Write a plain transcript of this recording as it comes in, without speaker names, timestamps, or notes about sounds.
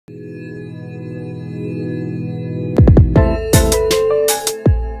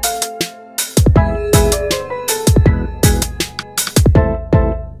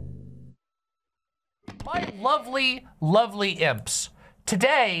Lovely, lovely imps.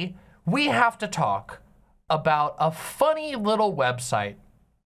 Today, we have to talk about a funny little website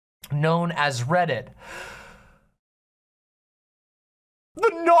known as Reddit. The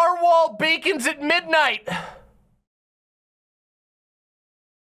narwhal bacons at midnight.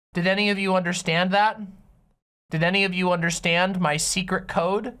 Did any of you understand that? Did any of you understand my secret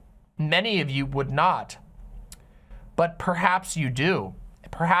code? Many of you would not. But perhaps you do.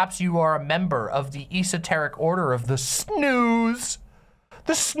 Perhaps you are a member of the esoteric order of the snooze.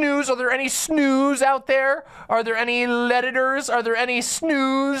 The snooze, are there any snooze out there? Are there any Redditors? Are there any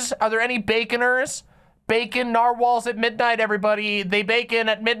snooze? Are there any baconers? Bacon narwhals at midnight, everybody. They bacon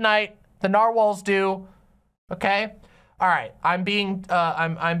at midnight. The narwhals do. Okay? All right, I'm being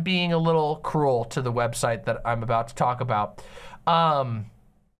a little cruel to the website that I'm about to talk about. Guys,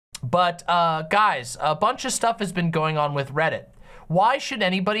 a bunch of stuff has been going on with Reddit. Why should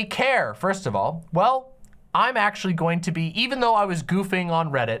anybody care? First of all, well, I'm actually going to be, even though I was goofing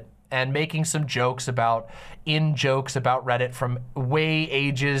on Reddit and making some jokes about Reddit from way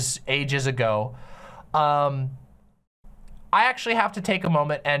ages ago, I actually have to take a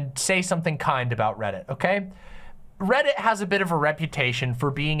moment and say something kind about Reddit, okay? Reddit has a bit of a reputation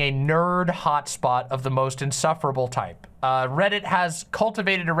for being a nerd hotspot of the most insufferable type. Reddit has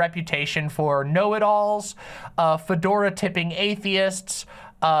cultivated a reputation for know-it-alls, fedora-tipping atheists,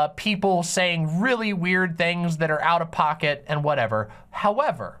 people saying really weird things that are out of pocket and whatever.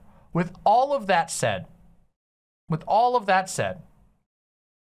 However, with all of that said,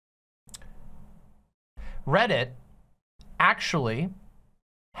 Reddit actually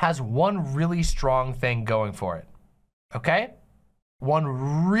has one really strong thing going for it. Okay?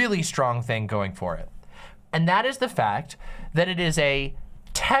 One really strong thing going for it. And that is the fact that it is a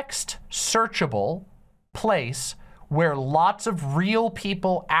text searchable place where lots of real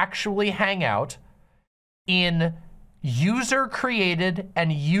people actually hang out in user created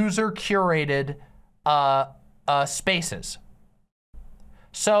and user curated spaces.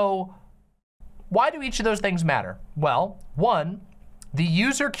 So why do each of those things matter? Well, one, the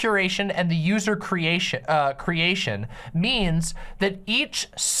user curation and the user creation means that each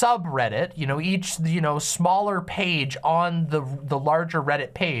subreddit, each smaller page on the larger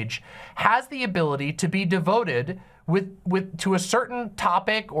Reddit page has the ability to be devoted to a certain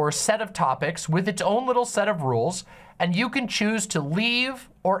topic or set of topics with its own little set of rules, and you can choose to leave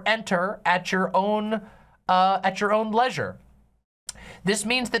or enter at your own leisure. This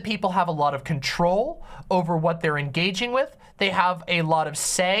means that people have a lot of control over what they're engaging with. They have a lot of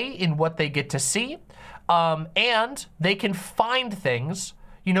say in what they get to see, and they can find things,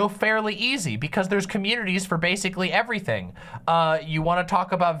 fairly easy because there's communities for basically everything. You want to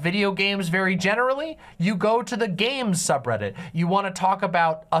talk about video games very generally, you go to the games subreddit. You want to talk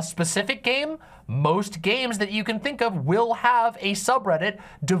about a specific game, most games that you can think of will have a subreddit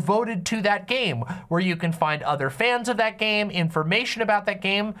devoted to that game where you can find other fans of that game, information about that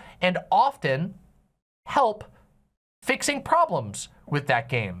game, and often help fixing problems with that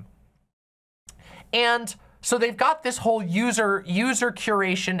game. And so they've got this whole user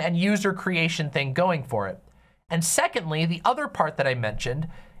curation and user creation thing going for it. And secondly, the other part that I mentioned,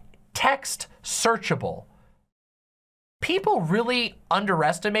 text searchable. People really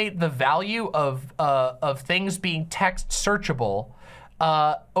underestimate the value of things being text searchable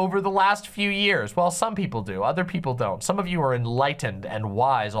over the last few years. Well, some people do, other people don't. Some of you are enlightened and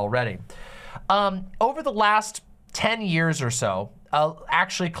wise already. Over the last 10 years or so,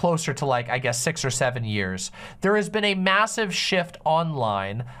 actually closer to I guess 6 or 7 years, there has been a massive shift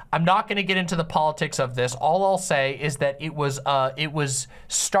online. I'm not going to get into the politics of this. All I'll say is that it was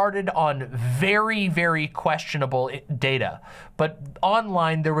started on very, very questionable data. But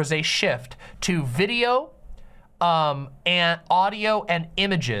online, there was a shift to video and audio and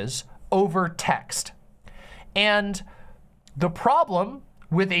images over text. And the problem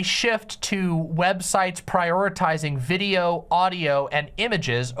with a shift to websites prioritizing video, audio, and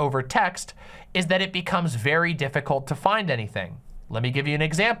images over text is that it becomes very difficult to find anything. Let me give you an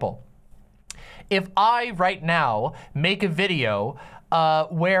example. If I right now make a video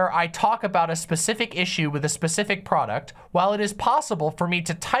where I talk about a specific issue with a specific product, while it is possible for me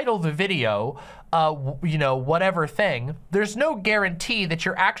to title the video, whatever thing, there's no guarantee that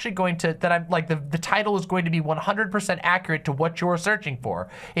you're actually going to, the title is going to be 100% accurate to what you're searching for.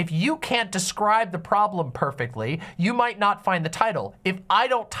 If you can't describe the problem perfectly, you might not find the title. If I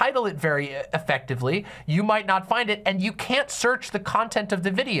don't title it very effectively, you might not find it, and you can't search the content of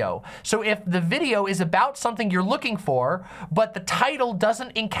the video. So if the video is about something you're looking for, but the title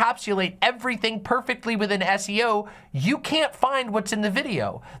doesn't encapsulate everything perfectly within SEO, you can't find what's in the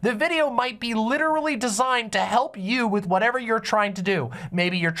video. The video might be literally literally designed to help you with whatever you're trying to do.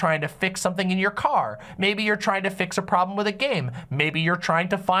 Maybe you're trying to fix something in your car. Maybe you're trying to fix a problem with a game. Maybe you're trying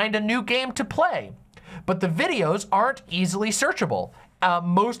to find a new game to play. But the videos aren't easily searchable.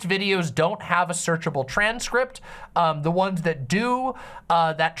 Most videos don't have a searchable transcript. The ones that do,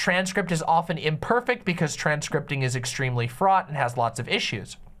 that transcript is often imperfect because transcripting is extremely fraught and has lots of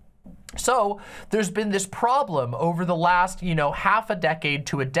issues. So there's been this problem over the last, half a decade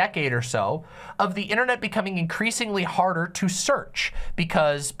to a decade or so of the internet becoming increasingly harder to search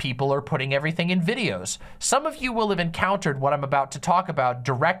because people are putting everything in videos. Some of you will have encountered what I'm about to talk about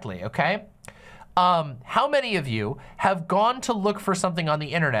directly, okay? How many of you have gone to look for something on the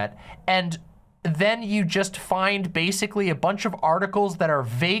internet and then you just find basically a bunch of articles that are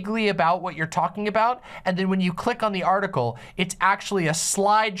vaguely about what you're talking about, and then when you click on the article, it's actually a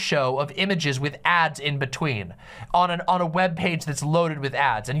slideshow of images with ads in between on a web page that's loaded with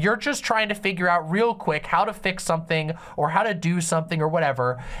ads, and you're just trying to figure out real quick how to fix something or how to do something or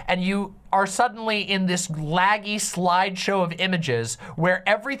whatever, and you are suddenly in this laggy slideshow of images where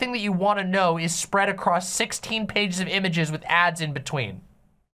everything that you want to know is spread across 16 pages of images with ads in between.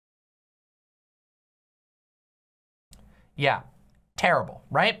 Yeah, terrible,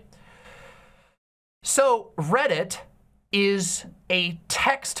 right? So Reddit is a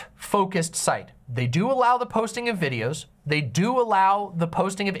text-focused site. They do allow the posting of videos. They do allow the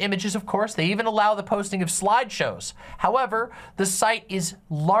posting of images, of course. They even allow the posting of slideshows. However, the site is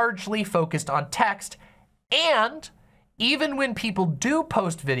largely focused on text, and even when people do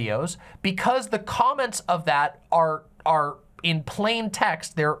post videos, because the comments of that are in plain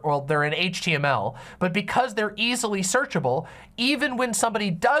text, they're in HTML, but because they're easily searchable, even when somebody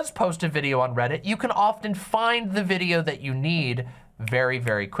does post a video on Reddit, you can often find the video that you need very,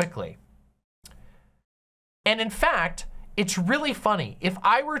 very quickly. And in fact, it's really funny. If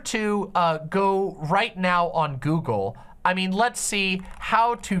I were to go right now on Google, let's see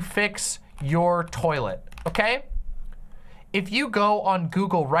how to fix your toilet, okay? If you go on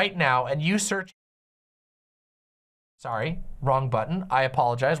Google right now and you search, sorry, wrong button. I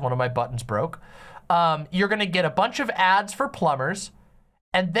apologize, one of my buttons broke. You're gonna get a bunch of ads for plumbers,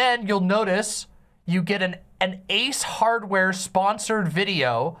 and then you'll notice you get an Ace Hardware sponsored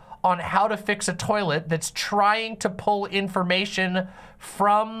video on how to fix a toilet that's trying to pull information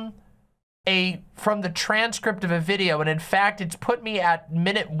from the transcript of a video. And in fact, it's put me at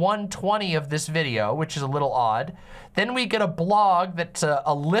minute 120 of this video, which is a little odd. Then we get a blog that's a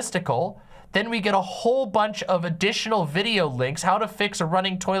listicle. Then we get a whole bunch of additional video links, how to fix a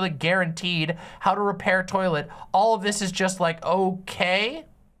running toilet guaranteed, how to repair toilet. All of this is just like, okay.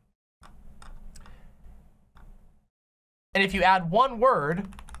 And if you add one word,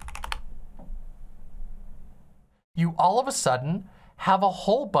 you all of a sudden have a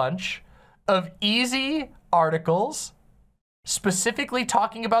whole bunch of easy articles specifically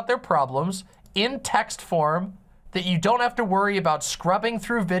talking about their problems in text form that you don't have to worry about scrubbing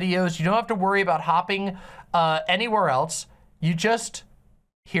through videos. You don't have to worry about hopping anywhere else. You just,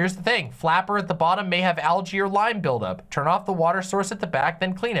 here's the thing. Flapper at the bottom may have algae or lime buildup. Turn off the water source at the back,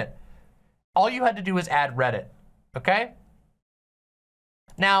 then clean it. All you had to do was add Reddit, okay?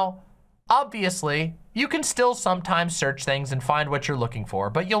 Now, obviously, you can still sometimes search things and find what you're looking for,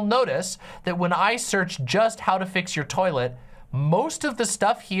 but you'll notice that when I search just how to fix your toilet, most of the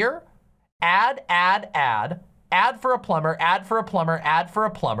stuff here, ad for a plumber, ad for a plumber, ad for a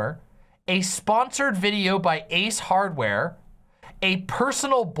plumber, a sponsored video by Ace Hardware, a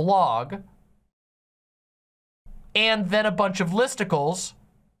personal blog, and then a bunch of listicles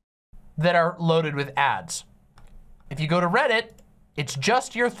that are loaded with ads. If you go to Reddit, it's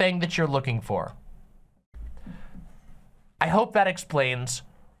just your thing that you're looking for. I hope that explains,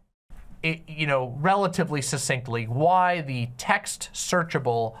 relatively succinctly why the text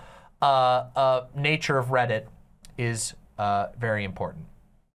searchable nature of Reddit is very important.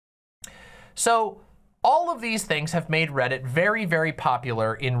 So all of these things have made Reddit very, very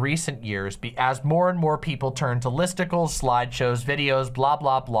popular in recent years as more and more people turn to listicles, slideshows, videos, blah,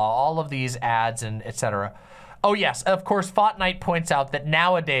 blah, blah, all of these ads and etc. Oh yes, of course, Fortnite points out that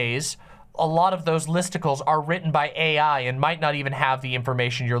nowadays, a lot of those listicles are written by AI and might not even have the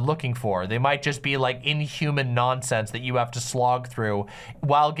information you're looking for. They might just be like inhuman nonsense that you have to slog through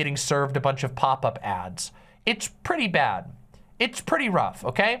while getting served a bunch of pop-up ads. It's pretty bad. It's pretty rough,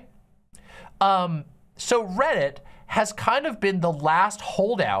 okay? So Reddit has kind of been the last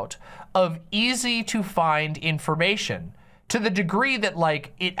holdout of easy to find information, to the degree that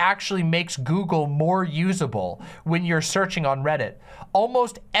it actually makes Google more usable when you're searching on Reddit.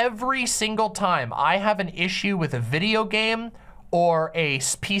 Almost every single time I have an issue with a video game or a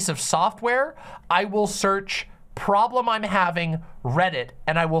piece of software, I will search problem I'm having, Reddit,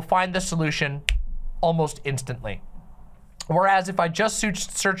 and I will find the solution almost instantly. Whereas if I just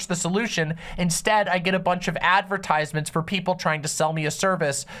search the solution, instead I get a bunch of advertisements for people trying to sell me a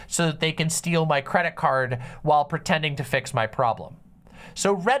service so that they can steal my credit card while pretending to fix my problem.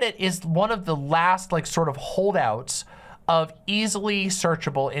 So Reddit is one of the last like sort of holdouts of easily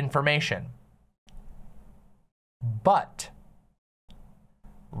searchable information. But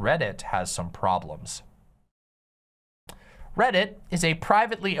Reddit has some problems. Reddit is a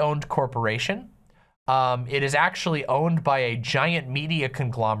privately owned corporation. It is actually owned by a giant media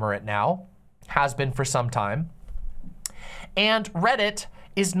conglomerate now, has been for some time. And Reddit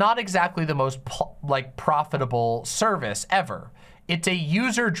is not exactly the most profitable service ever. It's a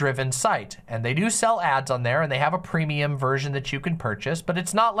user-driven site, and they do sell ads on there, and they have a premium version that you can purchase, but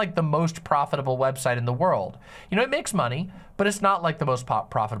it's not like the most profitable website in the world. You know, it makes money, but it's not like the most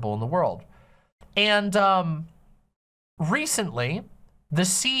profitable in the world. And recently, the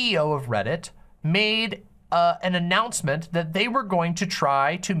CEO of Reddit made an announcement that they were going to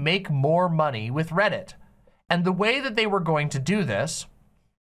try to make more money with Reddit. And the way that they were going to do this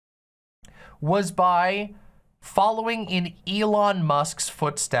was by following in Elon Musk's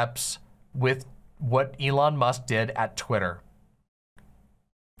footsteps with what Elon Musk did at Twitter.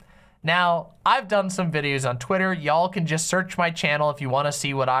 Now, I've done some videos on Twitter. Y'all can just search my channel if you want to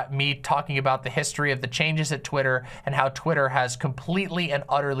see me talking about the history of the changes at Twitter and how Twitter has completely and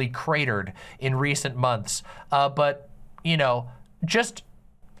utterly cratered in recent months. But, you know,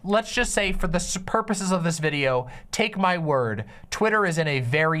 let's just say for the purposes of this video, take my word, Twitter is in a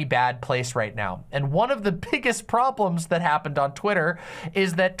very bad place right now. And one of the biggest problems that happened on Twitter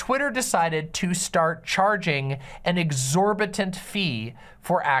is that Twitter decided to start charging an exorbitant fee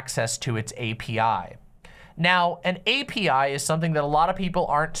for access to its API. Now, an API is something that a lot of people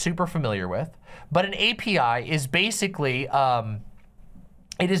aren't super familiar with, but an API is basically,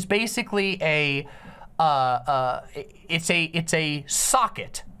 it's a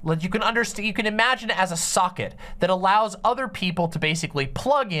socket. You can understand, you can imagine it as a socket that allows other people to basically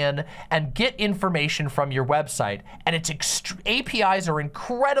plug in and get information from your website. And APIs are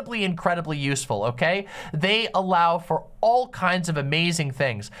incredibly, incredibly useful, okay? They allow for all kinds of amazing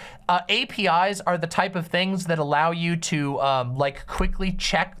things. APIs are the type of things that allow you to like quickly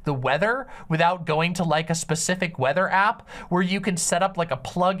check the weather without going to like a specific weather app, where you can set up like a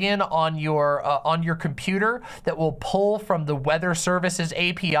plugin on your computer that will pull from the weather services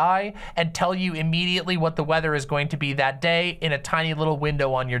API and tell you immediately what the weather is going to be that day in a tiny little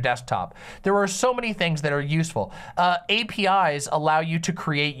window on your desktop. There are so many things that are useful. APIs allow you to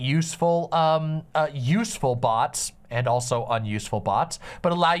create useful bots and also unuseful bots,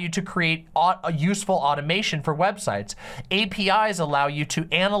 but allow you to create a useful automation for websites. APIs allow you to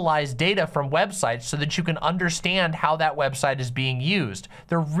analyze data from websites so that you can understand how that website is being used.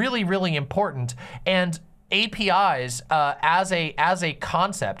 They're really, really important. And APIs as a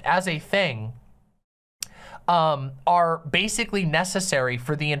concept, as a thing, are basically necessary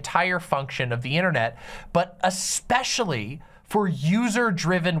for the entire function of the internet, but especially for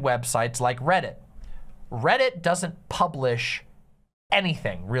user-driven websites like Reddit. Reddit doesn't publish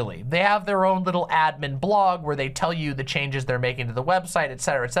anything, really. They have their own little admin blog where they tell you the changes they're making to the website, et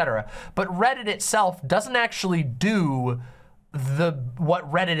cetera, et cetera. But Reddit itself doesn't actually do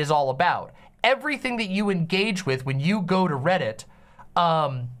what Reddit is all about. Everything that you engage with when you go to Reddit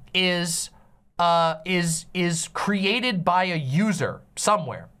is created by a user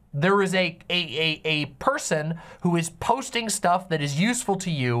somewhere. There is a person who is posting stuff that is useful to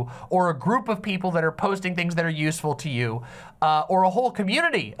you, or a group of people that are posting things that are useful to you, or a whole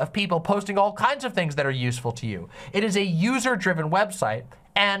community of people posting all kinds of things that are useful to you. It is a user-driven website,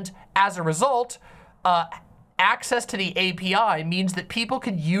 and as a result, access to the API means that people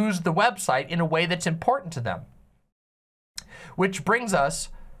can use the website in a way that's important to them. Which brings us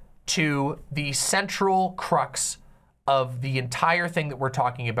to the central crux of the entire thing that we're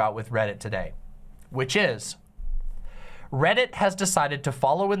talking about with Reddit today, which is Reddit has decided to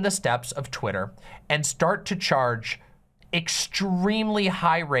follow in the steps of Twitter and start to charge extremely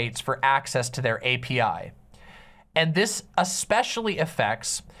high rates for access to their API. And this especially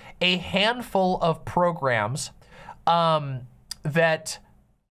affects a handful of programs that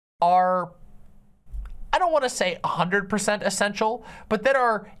are, I don't want to say 100% essential, but that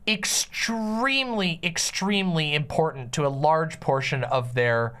are extremely, extremely important to a large portion of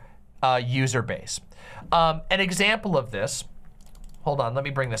their user base. An example of this, hold on, let me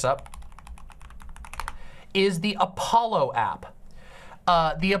bring this up, is the Apollo app.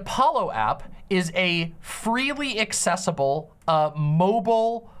 The Apollo app is a freely accessible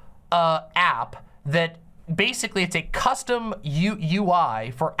mobile app that basically it's a custom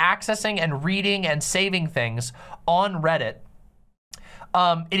UI for accessing and reading and saving things on Reddit.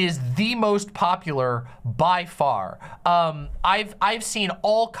 It is the most popular by far. I've seen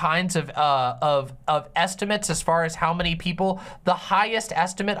all kinds of estimates as far as how many people. The highest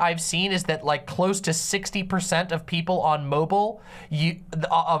estimate I've seen is that like close to 60% of people on mobile,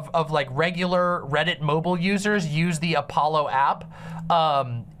 of like regular Reddit mobile users use the Apollo app.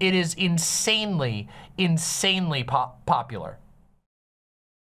 It is insanely popular.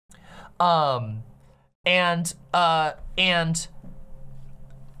 And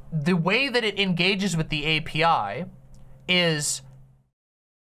the way that it engages with the API is,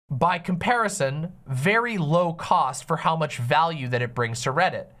 by comparison, very low cost for how much value that it brings to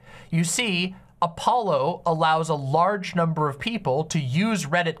Reddit. You see, Apollo allows a large number of people to use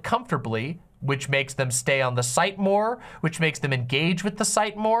Reddit comfortably, which makes them stay on the site more, which makes them engage with the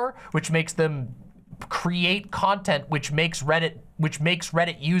site more, which makes them create content, which makes Reddit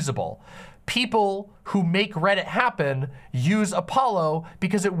usable. People who make Reddit happen use Apollo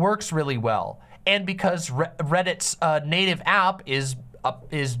because it works really well, and because Reddit's native app is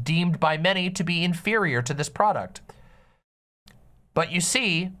deemed by many to be inferior to this product. But you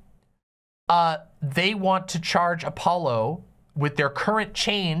see, they want to charge Apollo with their current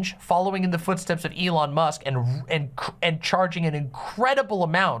change, following in the footsteps of Elon Musk and charging an incredible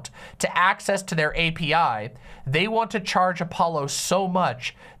amount to access to their API. They want to charge Apollo so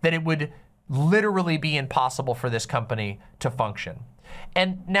much that it would literally be impossible for this company to function.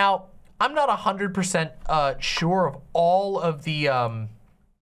 And now, I'm not 100% sure of all of the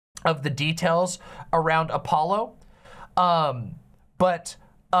details around Apollo, but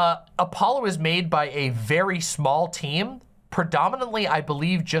Apollo is made by a very small team, predominantly, I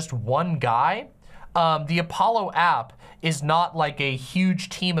believe, just one guy. The Apollo app is not like a huge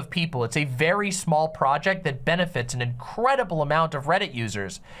team of people. It's a very small project that benefits an incredible amount of Reddit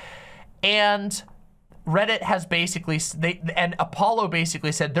users. And Reddit has basically, and Apollo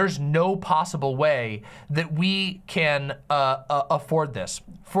basically said, there's no possible way that we can afford this.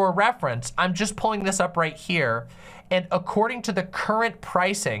 For reference, I'm just pulling this up right here, and according to the current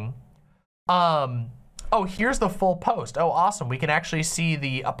pricing, oh, here's the full post. Oh, awesome. We can actually see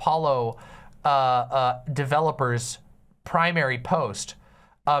the Apollo developer's primary post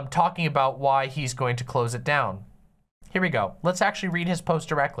talking about why he's going to close it down. Here we go. Let's actually read his post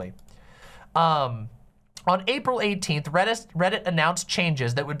directly. On April 18th, Reddit announced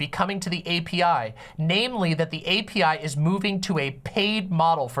changes that would be coming to the API, namely that the API is moving to a paid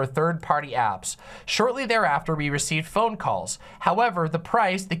model for third-party apps. Shortly thereafter, we received phone calls. However, the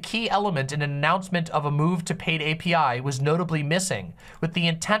price, the key element in an announcement of a move to paid API, was notably missing, with the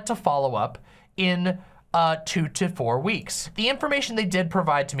intent to follow up in 2 to 4 weeks. The information they did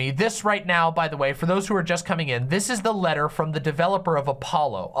provide to me, this right now, by the way, for those who are just coming in, this is the letter from the developer of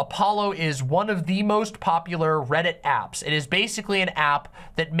Apollo. Apollo is one of the most popular Reddit apps. It is basically an app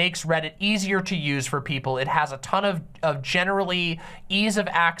that makes Reddit easier to use for people. It has a ton of generally ease of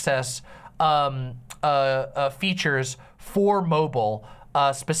access features for mobile,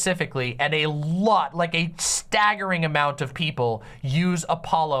 specifically, and a lot, like a staggering amount of people use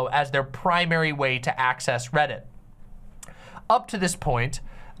Apollo as their primary way to access Reddit. Up to this point,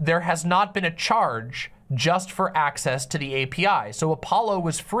 there has not been a charge just for access to the API. So Apollo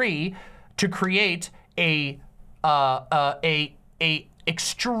was free to create a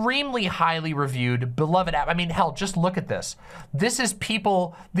extremely highly reviewed, beloved app. I mean, hell, just look at this. These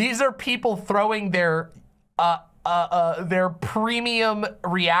are people throwing their premium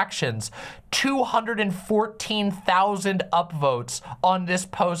reactions. 214,000 upvotes on this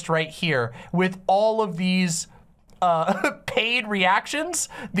post right here with all of these paid reactions.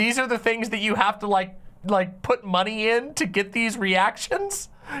 These are the things that you have to like put money in to get these reactions.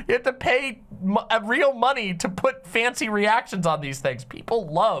 You have to pay real money to put fancy reactions on these things. People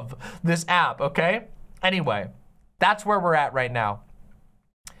love this app, okay? Anyway, that's where we're at right now.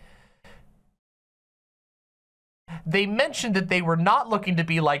 They mentioned that they were not looking to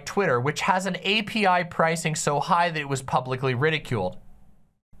be like Twitter, which has an API pricing so high that it was publicly ridiculed.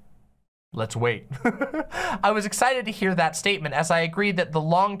 Let's wait. I was excited to hear that statement, as I agreed that the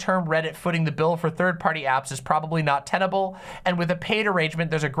long-term Reddit footing the bill for third-party apps is probably not tenable, and with a paid arrangement,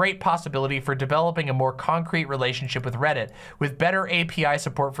 there's a great possibility for developing a more concrete relationship with Reddit, with better API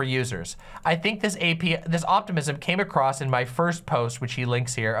support for users. I think this optimism came across in my first post, which he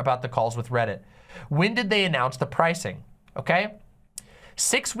links here, about the calls with Reddit. When did they announce the pricing? Okay.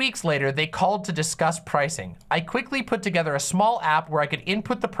 6 weeks later, they called to discuss pricing. I quickly put together a small app where I could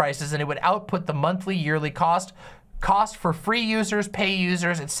input the prices and it would output the monthly, yearly cost for free users, pay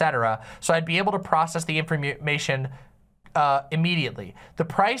users, etc. So I'd be able to process the information immediately. The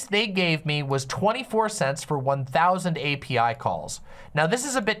price they gave me was 24 cents for 1,000 API calls. Now this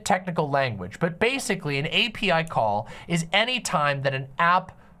is a bit technical language, but basically an API call is any time that an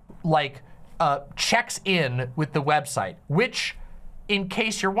app like checks in with the website, which, in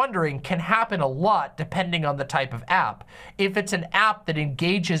case you're wondering, can happen a lot depending on the type of app. If it's an app that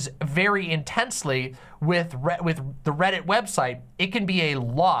engages very intensely with the Reddit website, it can be a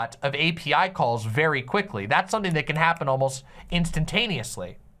lot of API calls very quickly. That's something that can happen almost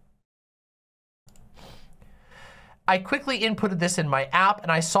instantaneously. I quickly inputted this in my app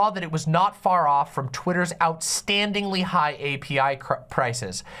and I saw that it was not far off from Twitter's outstandingly high API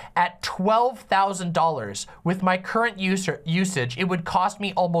prices. At $12,000 with my current usage, it would cost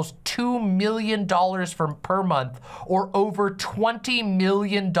me almost $2 million per month, or over $20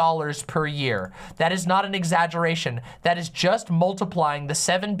 million per year. That is not an exaggeration. That is just multiplying the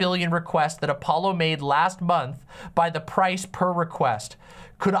 7 billion requests that Apollo made last month by the price per request.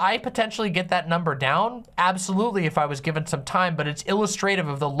 Could I potentially get that number down? Absolutely, if I was given some time, but it's illustrative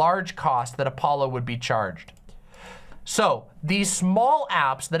of the large cost that Apollo would be charged. So these small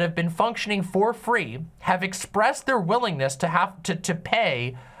apps that have been functioning for free have expressed their willingness to have to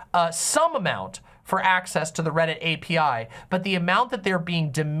pay some amount for access to the Reddit API, but the amount that they're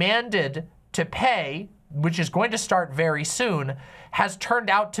being demanded to pay, which is going to start very soon, has turned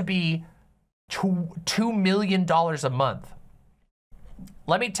out to be $2 million a month.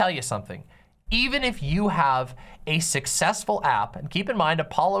 Let me tell you something. Even if you have a successful app, and keep in mind,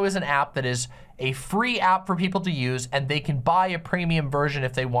 Apollo is an app that is a free app for people to use, and they can buy a premium version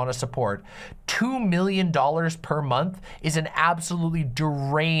if they want to support, $2 million per month is an absolutely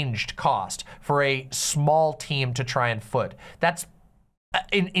deranged cost for a small team to try and foot. That's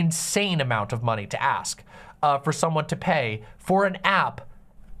an insane amount of money to ask for someone to pay for an app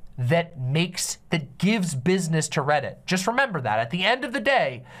that gives business to Reddit. Just remember that at the end of the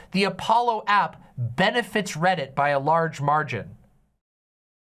day, the Apollo app benefits Reddit by a large margin.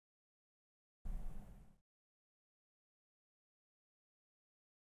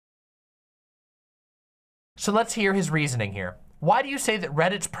 So let's hear his reasoning here. Why do you say that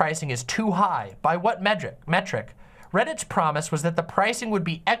Reddit's pricing is too high? By what metric? Reddit's promise was that the pricing would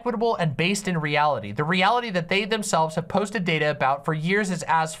be equitable and based in reality. The reality that they themselves have posted data about for years is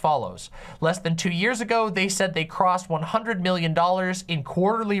as follows. Less than 2 years ago, they said they crossed $100 million in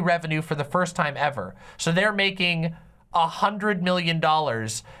quarterly revenue for the first time ever. So they're making $100 million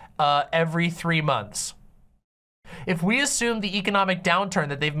every 3 months. If we assume the economic downturn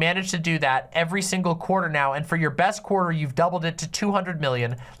that they've managed to do that every single quarter now, and for your best quarter, you've doubled it to 200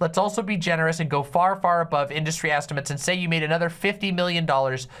 million, let's also be generous and go far, far above industry estimates and say you made another $50 million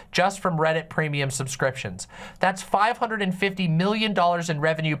just from Reddit premium subscriptions. That's $550 million in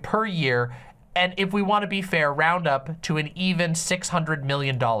revenue per year. And if we want to be fair, round up to an even $600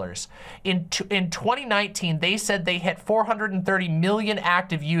 million. In 2019, they said they hit 430 million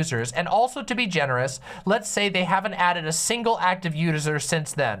active users. And also, to be generous, let's say they haven't added a single active user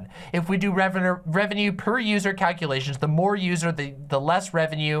since then. If we do revenue per user calculations, the more user, the less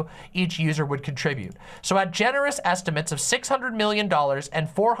revenue each user would contribute. So at generous estimates of $600 million and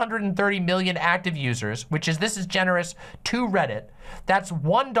 430 million active users, this is generous to Reddit, that's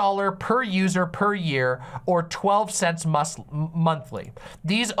 $1 per user per year, or 12 cents monthly.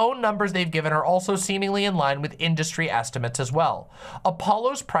 These own numbers they've given are also seemingly in line with industry estimates as well.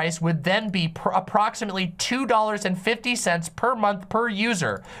 Apollo's price would then be approximately $2.50 per month per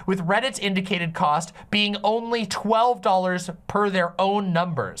user, with Reddit's indicated cost being only $12 per their own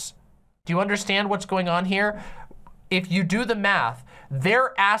numbers. Do you understand what's going on here? If you do the math,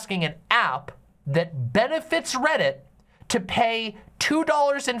 they're asking an app that benefits Reddit to pay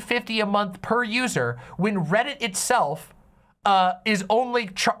 $2.50 a month per user when Reddit itself is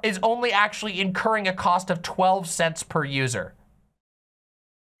only actually incurring a cost of 12 cents per user.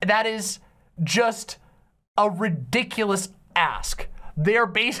 That is just a ridiculous ask.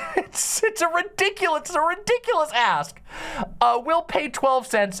 It's a ridiculous ask. We'll pay 12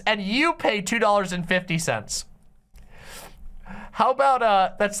 cents and you pay $2.50. How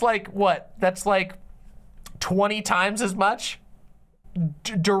about that's like what? That's like 20 times as much?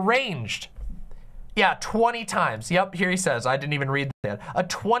 Deranged. Yeah, 20 times. Yep, here he says, I didn't even read that. A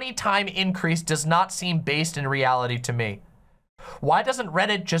 20-time increase does not seem based in reality to me. Why doesn't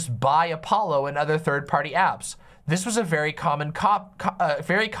Reddit just buy Apollo and other third-party apps? This was a very common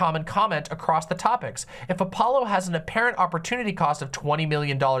comment across the topics. If Apollo has an apparent opportunity cost of $20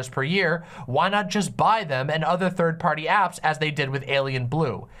 million per year, why not just buy them and other third-party apps as they did with Alien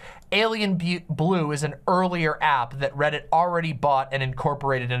Blue? Alien Blue is an earlier app that Reddit already bought and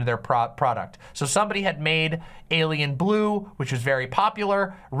incorporated into their product. So somebody had made Alien Blue, which was very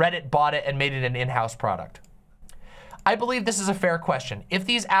popular. Reddit bought it and made it an in-house product. I believe this is a fair question. If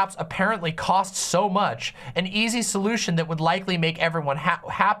these apps apparently cost so much, an easy solution that would likely make everyone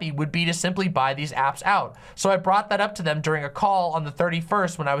happy would be to simply buy these apps out. So I brought that up to them during a call on the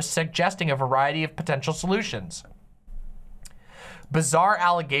 31st when I was suggesting a variety of potential solutions. Bizarre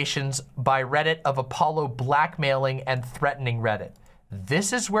allegations by Reddit of Apollo blackmailing and threatening Reddit.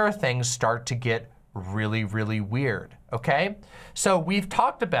 This is where things start to get really, really weird, okay? So we've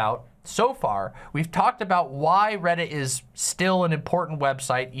talked about so far, we've talked about why Reddit is still an important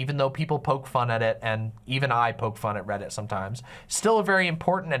website, even though people poke fun at it, and even I poke fun at Reddit sometimes. Still a very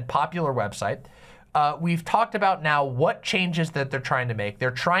important and popular website. We've talked about now what changes that they're trying to make.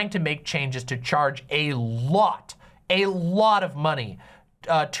 They're trying to make changes to charge a lot of money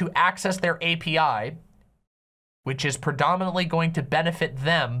to access their API, which is predominantly going to benefit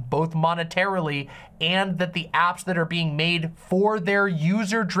them both monetarily and that the apps that are being made for their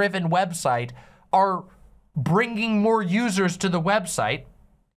user-driven website are bringing more users to the website.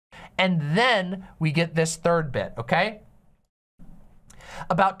 And then we get this third bit, okay?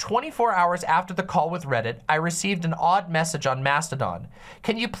 About 24 hours after the call with Reddit, I received an odd message on Mastodon.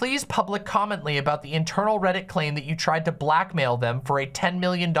 Can you please public commently about the internal Reddit claim that you tried to blackmail them for a $10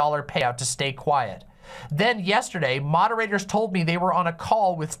 million payout to stay quiet? Then yesterday, moderators told me they were on a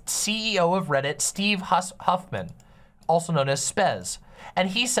call with CEO of Reddit, Steve Huffman, also known as Spez, and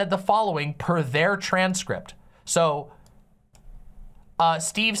he said the following per their transcript. So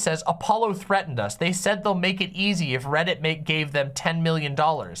Steve says, Apollo threatened us. They said they'll make it easy if Reddit gave them $10 million.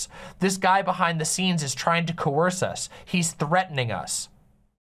 This guy behind the scenes is trying to coerce us. He's threatening us.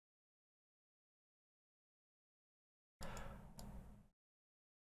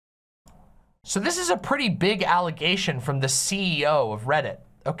 So this is a pretty big allegation from the CEO of Reddit,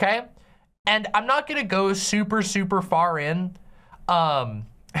 okay? And I'm not gonna go super far in. I'm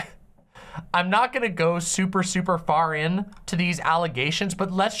not gonna go super far in to these allegations,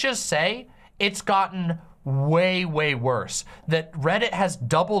 but let's just say it's gotten way worse. That Reddit has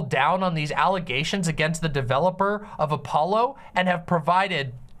doubled down on these allegations against the developer of Apollo and have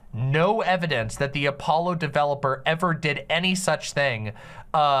provided no evidence that the Apollo developer ever did any such thing.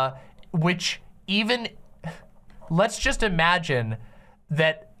 Which even, let's just imagine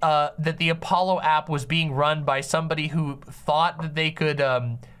that that the Apollo app was being run by somebody who thought that they could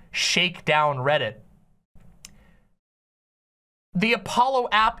shake down Reddit. The Apollo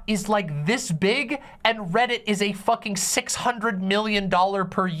app is like this big and Reddit is a fucking $600 million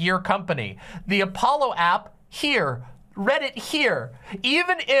per year company. The Apollo app here, Reddit here.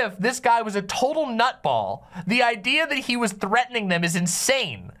 Even if this guy was a total nutball, the idea that he was threatening them is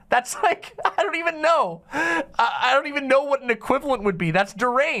insane. That's like, I don't even know. I don't even know what an equivalent would be. That's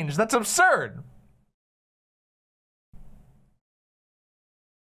deranged. That's absurd.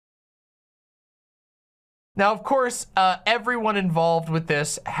 Now, of course, everyone involved with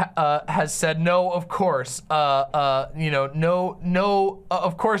this has said, no, of course, you know, no,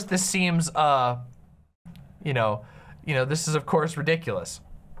 of course, this seems, you know, this is, of course, ridiculous.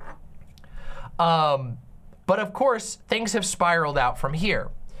 But, of course, things have spiraled out from here.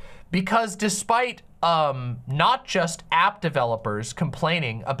 Because despite not just app developers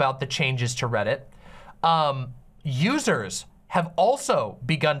complaining about the changes to Reddit, users have also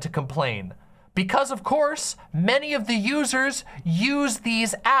begun to complain. Because, of course, many of the users use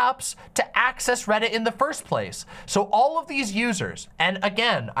these apps to access Reddit in the first place. So all of these users, and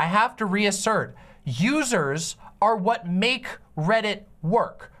again, I have to reassert, users are what make Reddit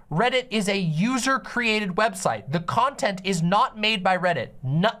work. Reddit is a user-created website. The content is not made by Reddit.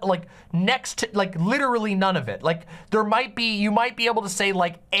 Not, like, next to, like, literally none of it. Like, there might be, you might be able to say,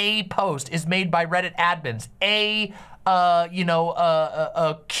 like, a post is made by Reddit admins. A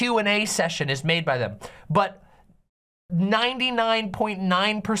Q&A session is made by them. But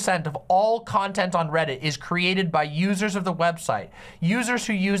 99.9% of all content on Reddit is created by users of the website. Users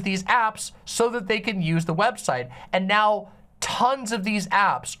who use these apps so that they can use the website. And now, tons of these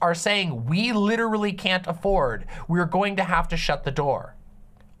apps are saying, we literally can't afford. We're going to have to shut the door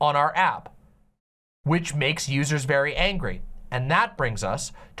on our app, which makes users very angry. And that brings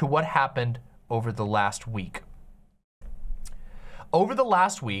us to what happened over the last week. Over the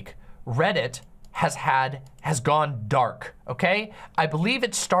last week, Reddit has gone dark, okay? I believe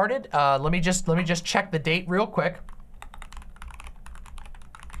it started, let me just check the date real quick.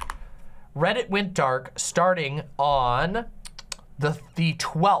 Reddit went dark starting on the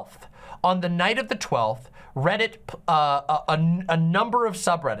 12th. On the night of the 12th, Reddit, a number of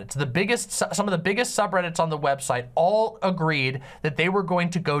subreddits, some of the biggest subreddits on the website all agreed that they were going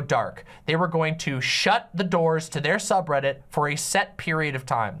to go dark. They were going to shut the doors to their subreddit for a set period of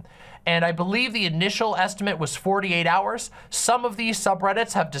time. And I believe the initial estimate was 48 hours. Some of these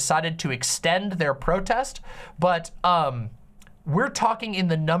subreddits have decided to extend their protest, but we're talking in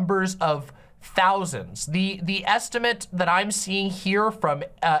the numbers of thousands. The estimate that I'm seeing here from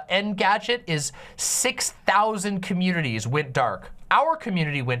Engadget is 6,000 communities went dark. Our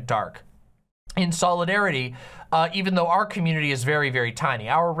community went dark in solidarity, even though our community is very, very tiny.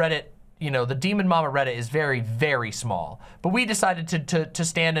 Our Reddit, you know, the Demon Mama Reddit is very, very small. But we decided to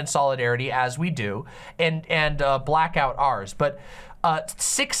stand in solidarity as we do and black out ours. But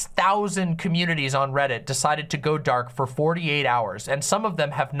 6,000 communities on Reddit decided to go dark for 48 hours, and some of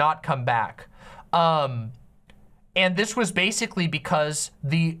them have not come back. And this was basically because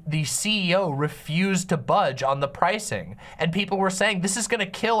the CEO refused to budge on the pricing, and people were saying, this is gonna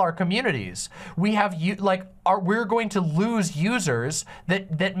kill our communities. We have, we're going to lose users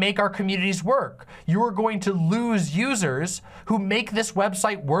that make our communities work. You're going to lose users who make this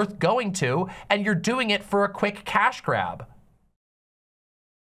website worth going to, and you're doing it for a quick cash grab.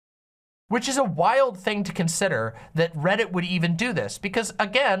 Which is a wild thing to consider, that Reddit would even do this. Because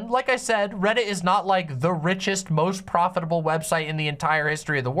again, like I said, Reddit is not like the richest, most profitable website in the entire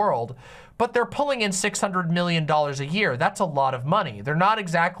history of the world, but they're pulling in $600 million a year. That's a lot of money. They're not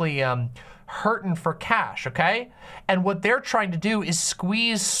exactly hurting for cash, okay? And what they're trying to do is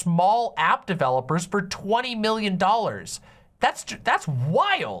squeeze small app developers for $20 million. That's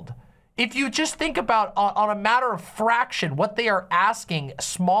wild. If you just think about, on a matter of fraction, what they are asking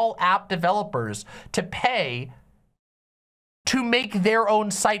small app developers to pay to make their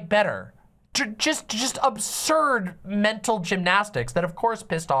own site better. Just absurd mental gymnastics that, of course,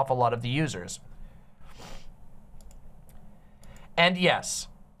 pissed off a lot of the users. And yes,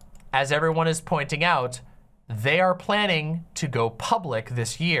 as everyone is pointing out, they are planning to go public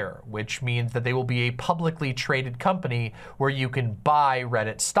this year, which means that they will be a publicly traded company where you can buy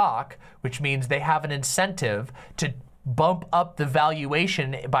Reddit stock, which means they have an incentive to bump up the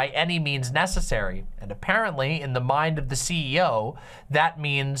valuation by any means necessary. And apparently, in the mind of the CEO, that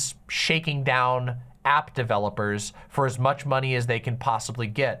means shaking down app developers for as much money as they can possibly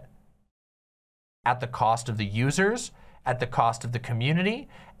get, at the cost of the users, at the cost of the community,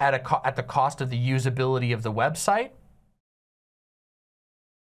 at the cost of the usability of the website.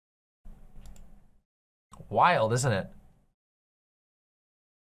 Wild, isn't it?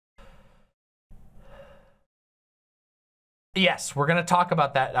 Yes, we're gonna talk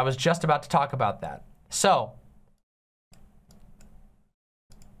about that. I was just about to talk about that. So,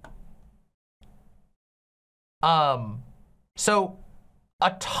 a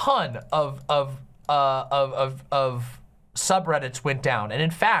ton of subreddits went down. And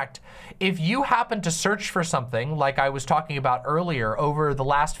in fact, if you happen to search for something like I was talking about earlier over the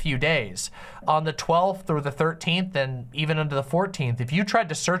last few days, on the 12th or the 13th and even into the 14th, if you tried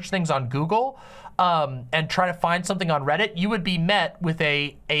to search things on Google and try to find something on Reddit, you would be met with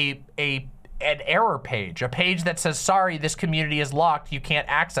an error page, a page that says, sorry, this community is locked, you can't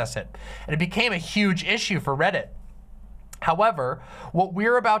access it. And it became a huge issue for Reddit. However, what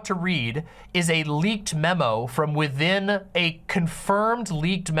we're about to read is a leaked memo from within, a confirmed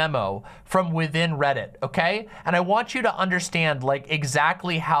leaked memo from within Reddit, okay? And I want you to understand like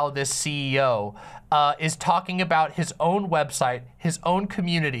exactly how this CEO is talking about his own website, his own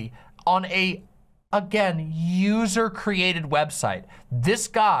community on a, again, user-created website. This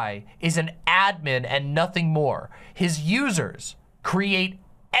guy is an admin and nothing more. His users create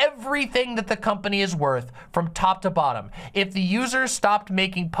everything that the company is worth from top to bottom. If the users stopped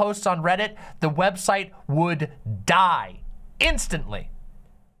making posts on Reddit, the website would die instantly.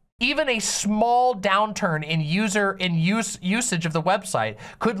 Even a small downturn in usage of the website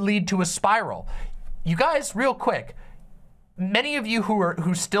could lead to a spiral. You guys, real quick, many of you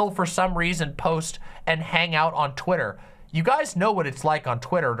who still for some reason post and hang out on Twitter, you guys know what it's like on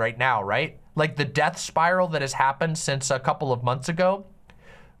Twitter right now, right? Like the death spiral that has happened since a couple of months ago.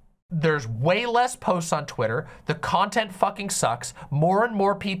 There's way less posts on Twitter. The content fucking sucks. More and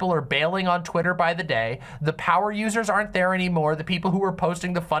more people are bailing on Twitter by the day. The power users aren't there anymore. The people who were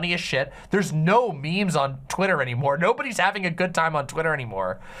posting the funniest shit. There's no memes on Twitter anymore. Nobody's having a good time on Twitter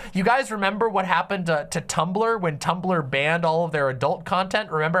anymore. You guys remember what happened to Tumblr when Tumblr banned all of their adult content?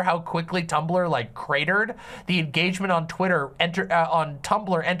 Remember how quickly Tumblr like cratered? The engagement on on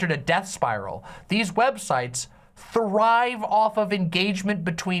Tumblr entered a death spiral. These websites thrive off of engagement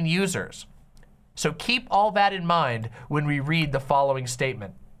between users. So keep all that in mind when we read the following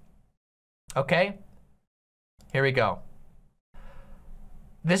statement. Okay? Here we go.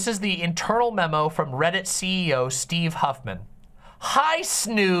 This is the internal memo from Reddit CEO Steve Huffman. Hi,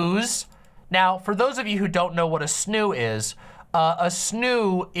 snooze. Now, for those of you who don't know what a snoo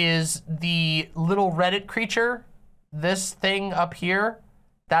is the little Reddit creature. This thing up here,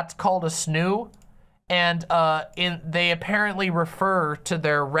 that's called a snoo. And they apparently refer to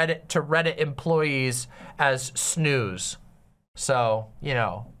their Reddit employees as snooze. So, you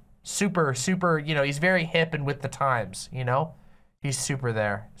know, super, you know, he's very hip and with the times, you know? He's super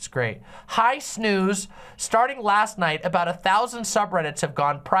there. It's great. Hi, snooze. Starting last night, about 1,000 subreddits have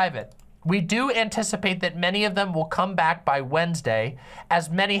gone private. We do anticipate that many of them will come back by Wednesday, as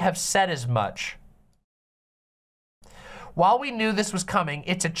many have said as much. While we knew this was coming,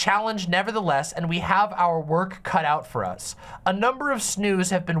 it's a challenge nevertheless, and we have our work cut out for us. A number of snooze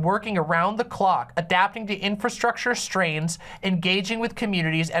have been working around the clock, adapting to infrastructure strains, engaging with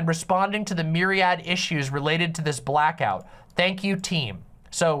communities, and responding to the myriad issues related to this blackout. Thank you, team.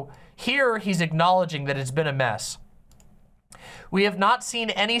 So here he's acknowledging that it's been a mess. We have not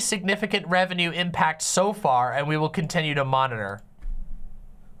seen any significant revenue impact so far, and we will continue to monitor.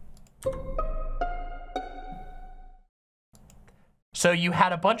 So you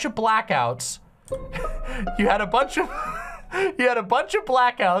had a bunch of blackouts. you had a bunch of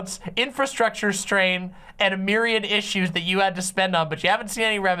blackouts, infrastructure strain, and a myriad issues that you had to spend on, but you haven't seen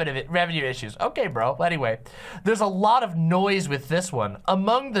any revenue issues. Okay, bro. Anyway, there's a lot of noise with this one.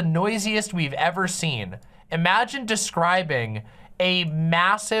 Among the noisiest we've ever seen. Imagine describing a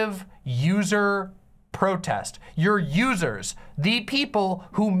massive user protest. Your users, the people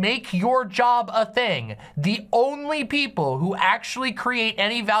who make your job a thing, the only people who actually create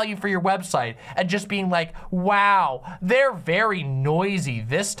any value for your website, and just being like, wow, they're very noisy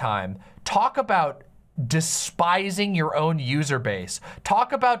this time. Talk about despising your own user base.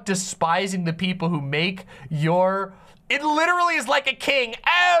 Talk about despising the people who make your... It literally is like a king.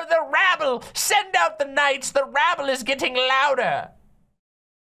 Oh, the rabble, send out the knights. The rabble is getting louder.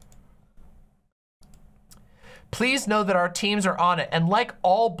 Please know that our teams are on it, and like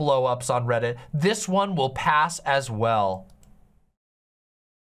all blow-ups on Reddit, this one will pass as well.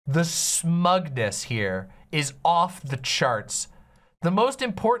 The smugness here is off the charts. The most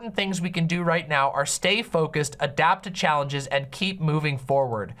important things we can do right now are stay focused, adapt to challenges, and keep moving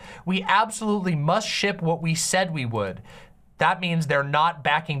forward. We absolutely must ship what we said we would. That means they're not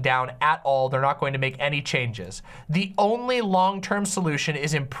backing down at all. They're not going to make any changes. The only long-term solution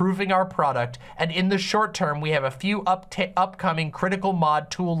is improving our product, and in the short term, we have a few upcoming critical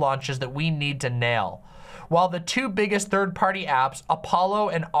mod tool launches that we need to nail. While the two biggest third-party apps, Apollo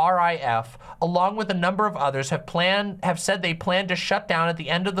and RIF, along with a number of others, have said they plan to shut down at the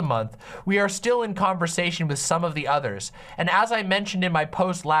end of the month, we are still in conversation with some of the others. And as I mentioned in my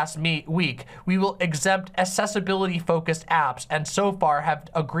post last week, we will exempt accessibility-focused apps, and so far have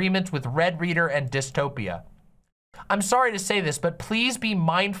agreements with Red Reader and Dystopia. I'm sorry to say this, but please be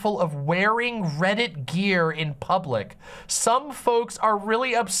mindful of wearing Reddit gear in public. Some folks are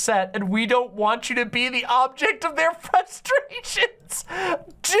really upset, and we don't want you to be the object of their frustrations.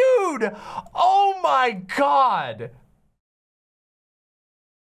 Dude, oh my God.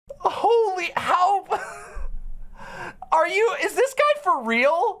 Holy, how? Is this guy for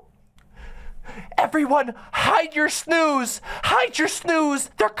real? Everyone, hide your snooze. Hide your snooze.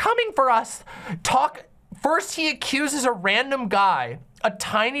 They're coming for us. First, he accuses a random guy, a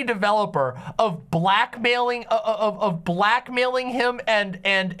tiny developer, of blackmailing him and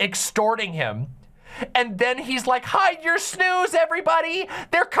extorting him. And then he's like, hide your snooze, everybody.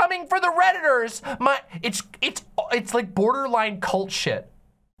 They're coming for the Redditors. It's like borderline cult shit.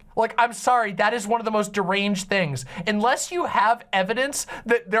 Like, I'm sorry, that is one of the most deranged things. Unless you have evidence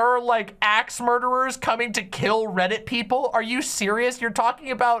that there are like axe murderers coming to kill Reddit people, are you serious? You're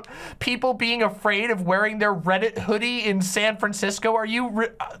talking about people being afraid of wearing their Reddit hoodie in San Francisco? Are you,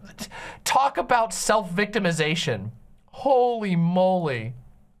 talk about self-victimization. Holy moly.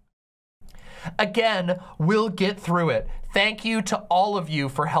 Again, we'll get through it. Thank you to all of you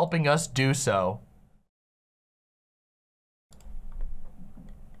for helping us do so.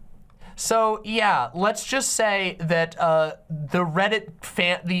 So yeah, let's just say that the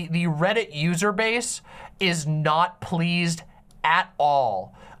Reddit user base is not pleased at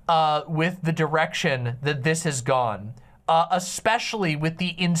all with the direction that this has gone. Especially with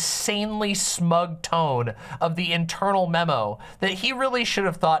the insanely smug tone of the internal memo that he really should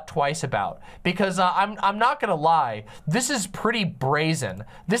have thought twice about. Because I'm not gonna lie, this is pretty brazen.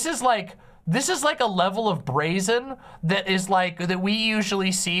 This is like a level of brazen that is like that we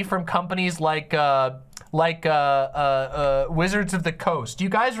usually see from companies like Wizards of the Coast. Do you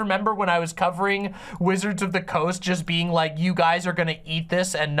guys remember when I was covering Wizards of the Coast just being like, you guys are gonna eat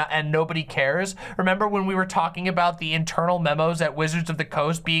this and nobody cares? Remember when we were talking about the internal memos at Wizards of the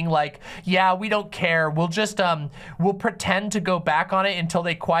Coast being like, yeah, we don't care. We'll just, we'll pretend to go back on it until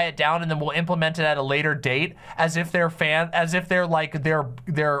they quiet down and then we'll implement it at a later date as if their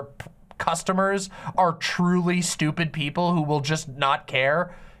customers are truly stupid people who will just not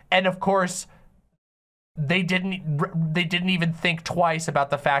care. And of course, they didn't even think twice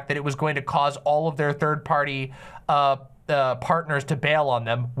about the fact that it was going to cause all of their third-party partners to bail on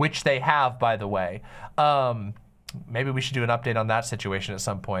them, which they have, by the way. Maybe we should do an update on that situation at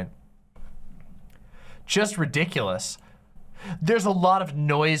some point. Just ridiculous. There's a lot of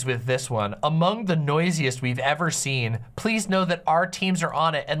noise with this one. Among the noisiest we've ever seen. Please know that our teams are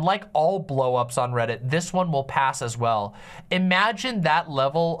on it, and like all blow-ups on Reddit, this one will pass as well. Imagine that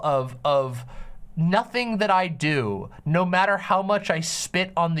level of nothing that I do, no matter how much I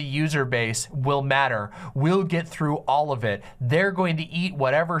spit on the user base, will matter. We'll get through all of it. They're going to eat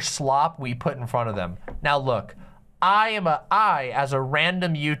whatever slop we put in front of them. Now look, I, as a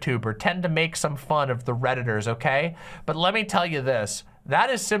random YouTuber, tend to make some fun of the Redditors, okay? But let me tell you this.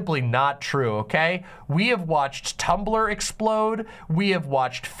 That is simply not true, okay? We have watched Tumblr explode. We have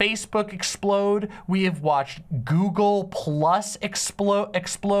watched Facebook explode. We have watched Google Plus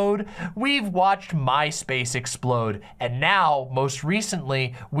explode. We've watched MySpace explode. And now, most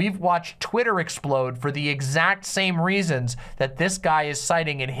recently, we've watched Twitter explode for the exact same reasons that this guy is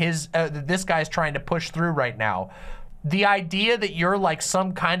citing in his, that this guy is trying to push through right now. The idea that you're like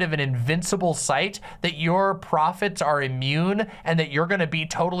some kind of an invincible site, that your profits are immune and that you're gonna be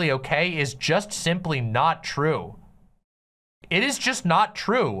totally okay is just simply not true. It is just not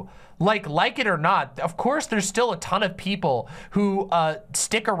true. Like it or not, of course there's still a ton of people who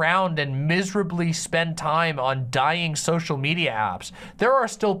stick around and miserably spend time on dying social media apps. There are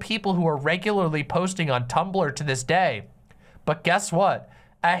still people who are regularly posting on Tumblr to this day. But guess what?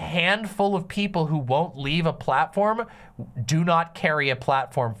 A handful of people who won't leave a platform do not carry a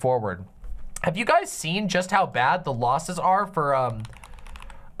platform forward. Have you guys seen just how bad the losses are for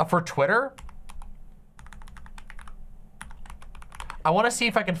Twitter? I want to see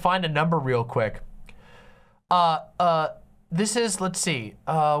if I can find a number real quick. This is, let's see,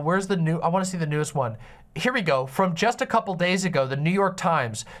 where's the new, I want to see the newest one. Here we go. From just a couple days ago, the New York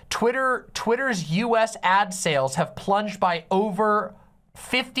Times, Twitter's US ad sales have plunged by over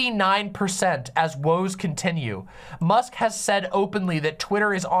 59% as woes continue. Musk has said openly that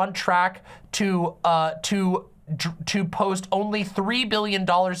Twitter is on track to post only $3 billion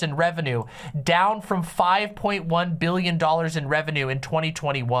in revenue, down from $5.1 billion in revenue in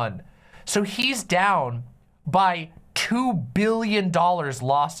 2021. So he's down by $2 billion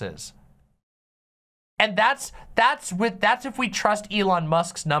losses. And that's if we trust Elon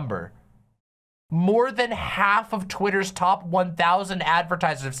Musk's number. More than half of Twitter's top 1,000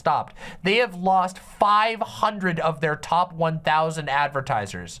 advertisers have stopped. They have lost 500 of their top 1,000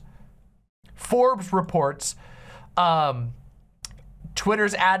 advertisers. Forbes reports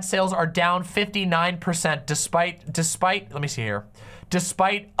Twitter's ad sales are down 59% despite, let me see here,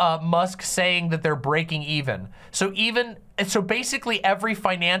 despite Musk saying that they're breaking even. So basically every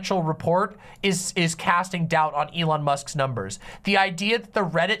financial report is casting doubt on Elon Musk's numbers. The idea that the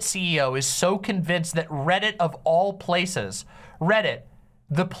Reddit CEO is so convinced that Reddit of all places, Reddit,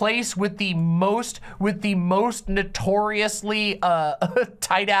 the place with the most notoriously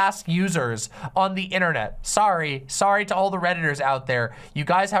tight-ass users on the internet. Sorry to all the Redditors out there. You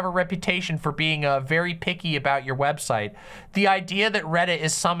guys have a reputation for being very picky about your website. The idea that Reddit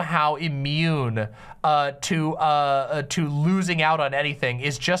is somehow immune to losing out on anything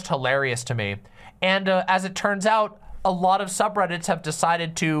is just hilarious to me. And as it turns out, a lot of subreddits have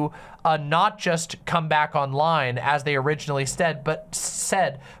decided to not just come back online as they originally said, but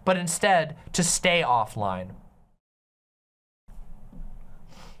instead to stay offline.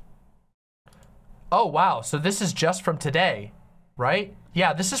 Oh wow, so this is just from today, right?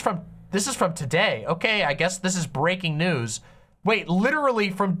 Yeah, this is from today. Okay, I guess this is breaking news. Wait,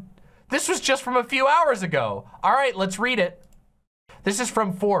 literally this was just from a few hours ago. All right, let's read it. This is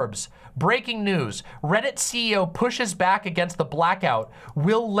from Forbes. Breaking news. Reddit CEO pushes back against the blackout.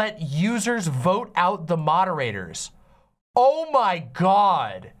 Will let users vote out the moderators. Oh my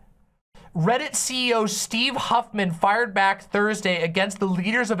God. Reddit CEO Steve Huffman fired back Thursday against the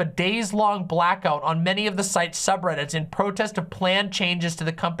leaders of a days-long blackout on many of the site's subreddits in protest of planned changes to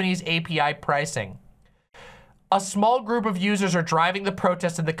the company's API pricing. A small group of users are driving the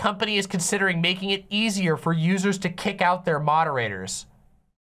protest, and the company is considering making it easier for users to kick out their moderators.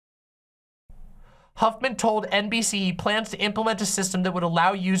 Huffman told NBC he plans to implement a system that would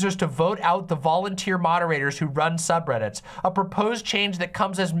allow users to vote out the volunteer moderators who run subreddits, a proposed change that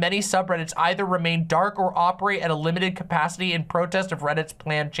comes as many subreddits either remain dark or operate at a limited capacity in protest of Reddit's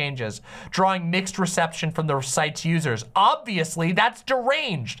planned changes, drawing mixed reception from the site's users. Obviously, that's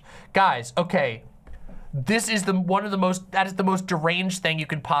deranged. Guys, okay, this is the most deranged thing you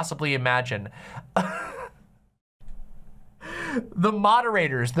can possibly imagine. The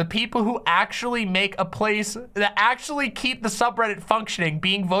moderators, the people who actually make a place, that actually keep the subreddit functioning,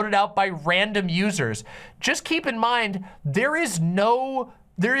 being voted out by random users. Just keep in mind, there is no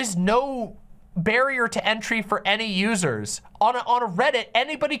barrier to entry for any users. On a Reddit,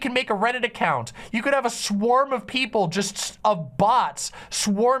 anybody can make a Reddit account. You could have a swarm of people, just of bots,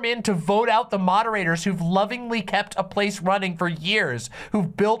 swarm in to vote out the moderators who've lovingly kept a place running for years,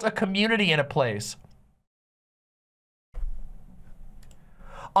 who've built a community in a place.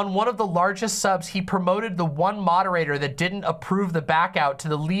 On one of the largest subs, he promoted the one moderator that didn't approve the backout to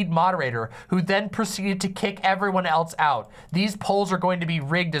the lead moderator, who then proceeded to kick everyone else out. These polls are going to be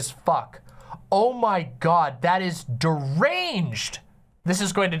rigged as fuck. Oh my God, that is deranged. This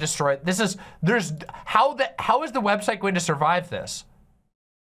is going to destroy, how is the website going to survive this?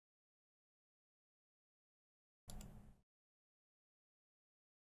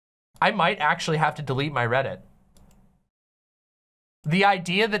 I might actually have to delete my Reddit. The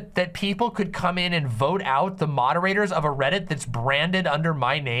idea that people could come in and vote out the moderators of a Reddit that's branded under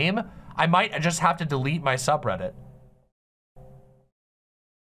my name, I might just have to delete my subreddit.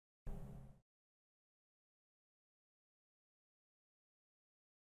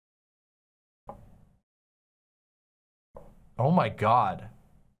 Oh my God.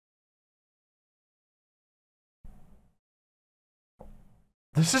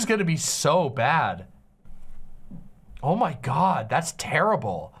 This is gonna be so bad. Oh my God, that's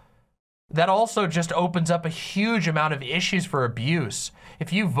terrible. That also just opens up a huge amount of issues for abuse.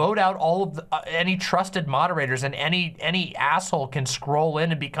 If you vote out all of any trusted moderators, and any asshole can scroll in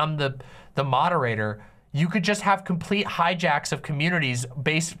and become the moderator, you could just have complete hijacks of communities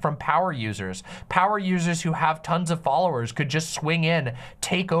based from power users. Power users who have tons of followers could just swing in,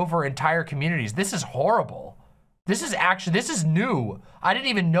 take over entire communities. This is horrible. This is new. I didn't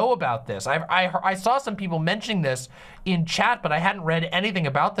even know about this. I saw some people mentioning this in chat, but I hadn't read anything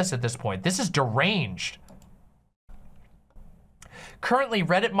about this at this point. This is deranged. Currently,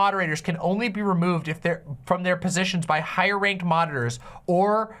 Reddit moderators can only be removed if they're from their positions by higher ranked monitors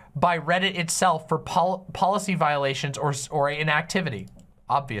or by Reddit itself for policy violations or inactivity.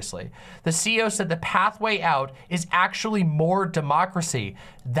 Obviously. The CEO said the pathway out is actually more democracy.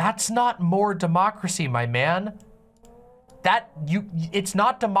 That's not more democracy, my man. It's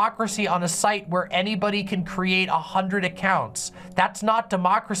not democracy on a site where anybody can create 100 accounts. That's not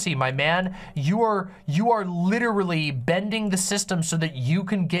democracy, my man. You are literally bending the system so that you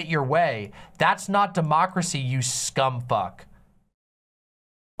can get your way. That's not democracy, you scumfuck.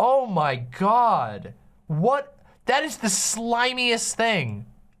 Oh my God. What? That is the slimiest thing.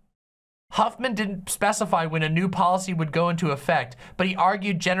 Huffman didn't specify when a new policy would go into effect, but he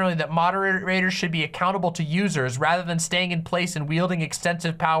argued generally that moderators should be accountable to users rather than staying in place and wielding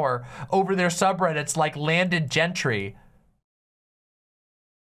extensive power over their subreddits like landed gentry.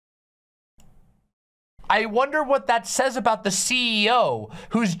 I wonder what that says about the CEO,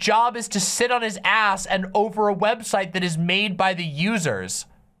 whose job is to sit on his ass and over a website that is made by the users.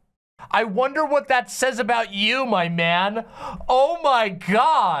 I wonder what that says about you, my man. Oh my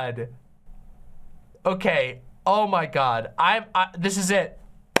God. Okay, oh my God. This is it.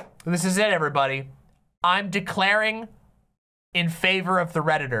 This is it, everybody. I'm declaring in favor of the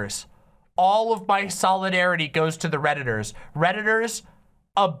Redditors. All of my solidarity goes to the Redditors. Redditors,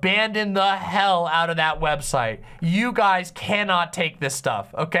 abandon the hell out of that website. You guys cannot take this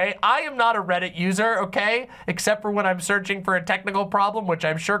stuff, okay? I am not a Reddit user, okay? Except for when I'm searching for a technical problem, which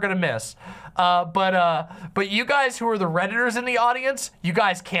I'm sure gonna miss. But you guys who are the Redditors in the audience, you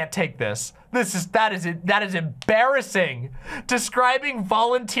guys can't take this. That is embarrassing. Describing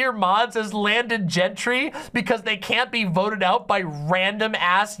volunteer mods as landed gentry because they can't be voted out by random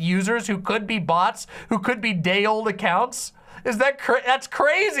ass users who could be bots, who could be day-old accounts. That's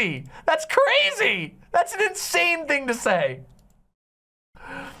crazy. That's crazy. That's an insane thing to say.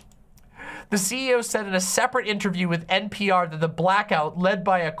 The CEO said in a separate interview with NPR that the blackout, led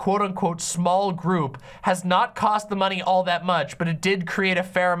by a quote-unquote small group, has not cost the money all that much, but it did create a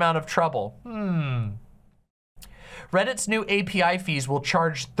fair amount of trouble. Reddit's new API fees will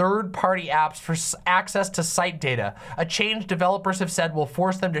charge third-party apps for access to site data, a change developers have said will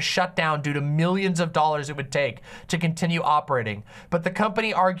force them to shut down due to millions of dollars it would take to continue operating. But the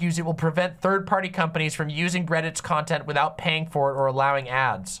company argues it will prevent third-party companies from using Reddit's content without paying for it or allowing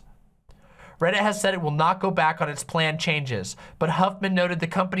ads. Reddit has said it will not go back on its planned changes, but Huffman noted the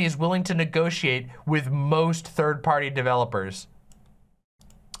company is willing to negotiate with most third-party developers.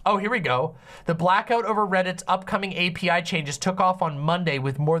 Oh, here we go. The blackout over Reddit's upcoming API changes took off on Monday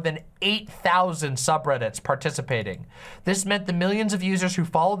with more than 8,000 subreddits participating. This meant the millions of users who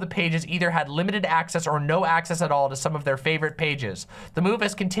followed the pages either had limited access or no access at all to some of their favorite pages. The move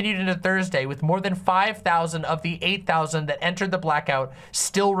has continued into Thursday with more than 5,000 of the 8,000 that entered the blackout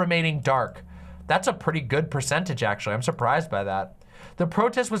still remaining dark. That's a pretty good percentage, actually. I'm surprised by that. The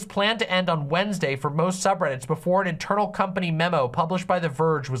protest was planned to end on Wednesday for most subreddits before an internal company memo published by The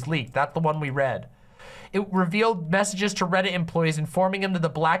Verge was leaked. That's the one we read. It revealed messages to Reddit employees informing them that the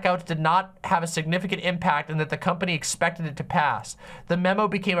blackouts did not have a significant impact and that the company expected it to pass. The memo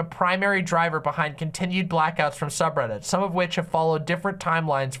became a primary driver behind continued blackouts from subreddits, some of which have followed different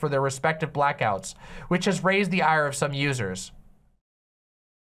timelines for their respective blackouts, which has raised the ire of some users.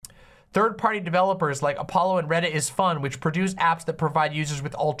 Third-party developers like Apollo and Reddit is Fun, which produce apps that provide users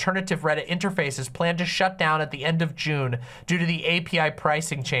with alternative Reddit interfaces, plan to shut down at the end of June due to the API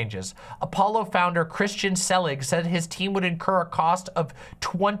pricing changes. Apollo founder Christian Selig said his team would incur a cost of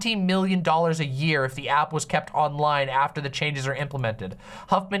 $20 million a year if the app was kept online after the changes are implemented.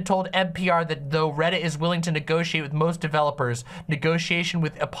 Huffman told NPR that though Reddit is willing to negotiate with most developers, negotiation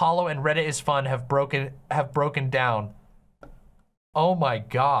with Apollo and Reddit is Fun have broken down. Oh my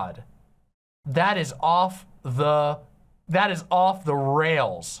God. That is off the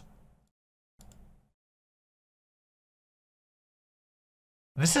rails.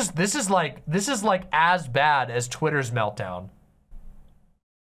 This is like as bad as Twitter's meltdown.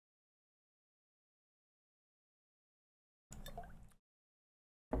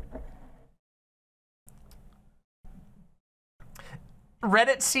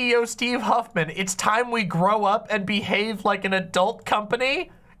 Reddit CEO Steve Huffman, it's time we grow up and behave like an adult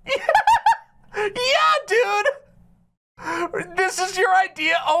company. Yeah, dude! This is your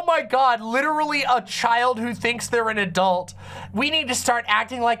idea? Oh my God, literally a child who thinks they're an adult. We need to start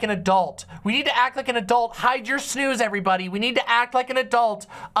acting like an adult. We need to act like an adult. Hide your snooze, everybody. We need to act like an adult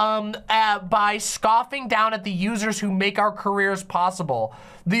by scoffing down at the users who make our careers possible.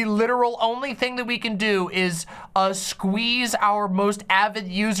 The literal only thing that we can do is squeeze our most avid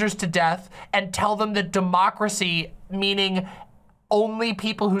users to death and tell them that democracy, meaning only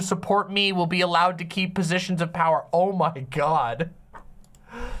people who support me will be allowed to keep positions of power. Oh my God.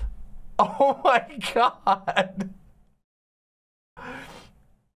 Oh my God.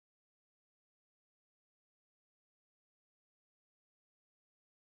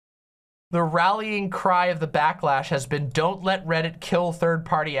 The rallying cry of the backlash has been, don't let Reddit kill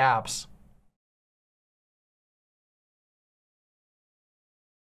third-party apps.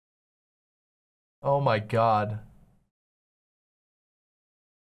 Oh my God.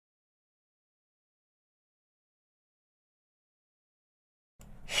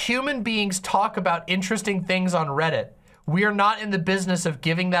 Human beings talk about interesting things on Reddit. We are not in the business of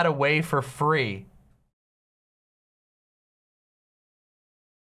giving that away for free.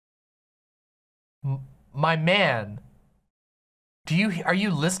 My man, are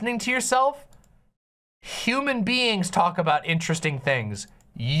you listening to yourself? Human beings talk about interesting things.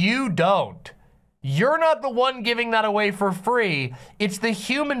 You don't. You're not the one giving that away for free. It's the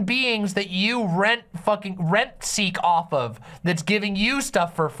human beings that you rent seek off of that's giving you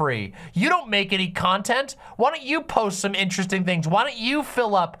stuff for free. You don't make any content. Why don't you post some interesting things? Why don't you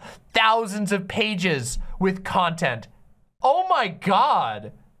fill up thousands of pages with content? Oh my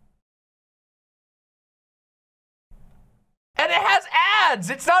God. And it has ads.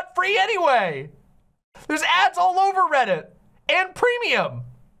 It's not free anyway. There's ads all over Reddit and premium.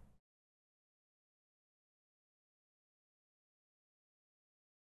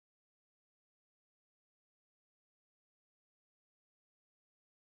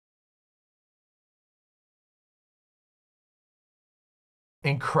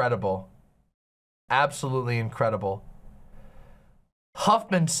 Incredible. Absolutely incredible.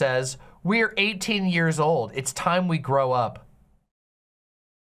 Huffman says, we're 18 years old. It's time we grow up.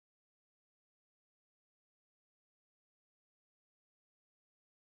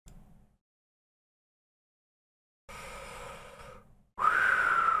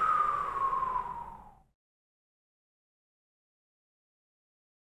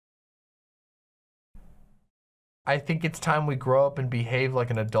 I think it's time we grow up and behave like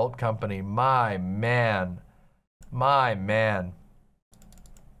an adult company. My man. My man.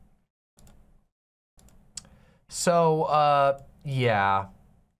 So, yeah.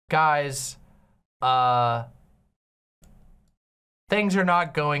 Guys, things are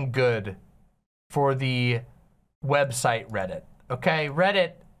not going good for the website Reddit, okay?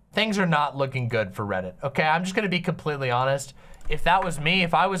 Reddit, things are not looking good for Reddit, okay? I'm just gonna be completely honest. If that was me,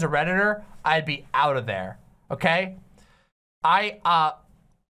 if I was a Redditor, I'd be out of there, okay?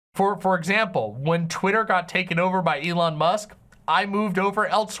 For example, when Twitter got taken over by Elon Musk, I moved over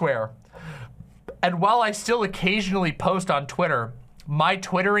elsewhere. And while I still occasionally post on Twitter, my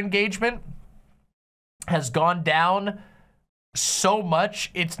Twitter engagement has gone down so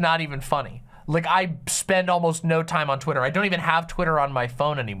much, it's not even funny. Like, I spend almost no time on Twitter. I don't even have Twitter on my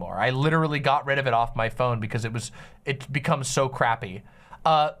phone anymore. I literally got rid of it off my phone because it becomes so crappy.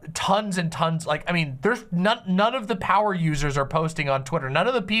 Tons and tons, like, I mean, there's none of the power users are posting on Twitter. None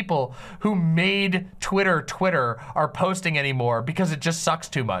of the people who made Twitter are posting anymore because it just sucks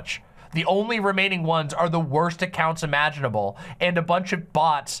too much. The only remaining ones are the worst accounts imaginable and a bunch of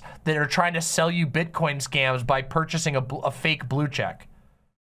bots that are trying to sell you Bitcoin scams by purchasing a fake blue check.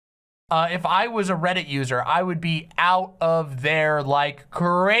 If I was a Reddit user, I would be out of there like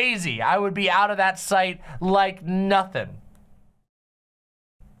crazy. I would be out of that site like nothing.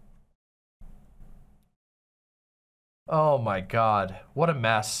 Oh my God, what a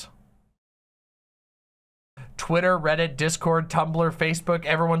mess. Twitter, Reddit, Discord, Tumblr, Facebook,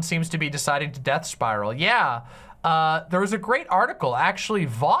 everyone seems to be deciding to death spiral. Yeah, there was a great article. Actually,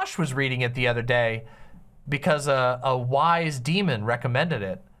 Vosh was reading it the other day because a wise demon recommended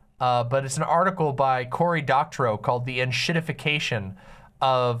it. But it's an article by Cory Doctorow called The Enshittification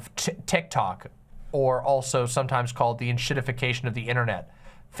of TikTok, or also sometimes called The Enshittification of the Internet.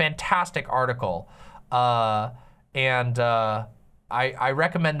 Fantastic article. I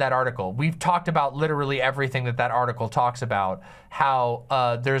recommend that article. We've talked about literally everything that article talks about,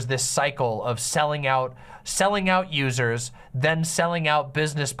 how there's this cycle of selling out users, then selling out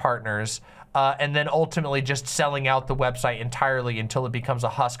business partners, and then ultimately just selling out the website entirely until it becomes a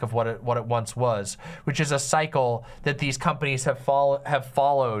husk of what it once was, which is a cycle that these companies have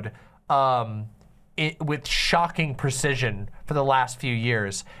followed with shocking precision for the last few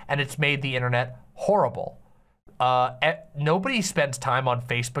years, and it's made the internet horrible. Nobody spends time on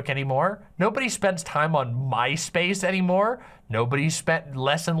Facebook anymore. Nobody spends time on MySpace anymore.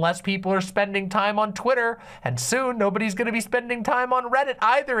 Less and less people are spending time on Twitter, and soon nobody's gonna be spending time on Reddit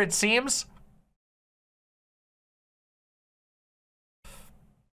either, it seems.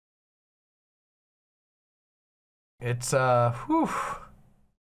 It's, whew.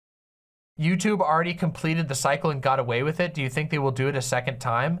 YouTube already completed the cycle and got away with it. Do you think they will do it a second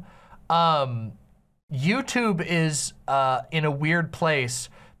time? YouTube is in a weird place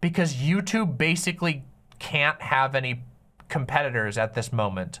because YouTube basically can't have any competitors at this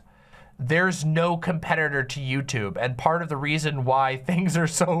moment. There's no competitor to YouTube, and part of the reason why things are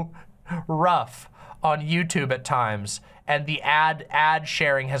so rough on YouTube at times, and the ad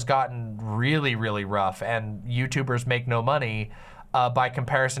sharing has gotten really, really rough, and YouTubers make no money by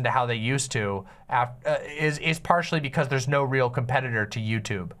comparison to how they used to, is partially because there's no real competitor to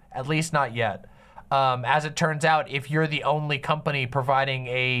YouTube, at least not yet. As it turns out, if you're the only company providing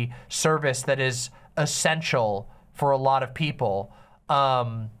a service that is essential for a lot of people,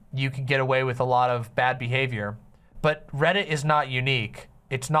 you can get away with a lot of bad behavior. But Reddit is not unique.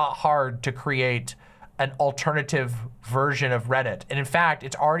 It's not hard to create an alternative version of Reddit. And in fact,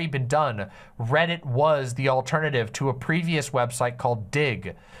 it's already been done. Reddit was the alternative to a previous website called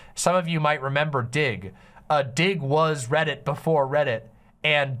Dig. Some of you might remember Dig. Dig was Reddit before Reddit.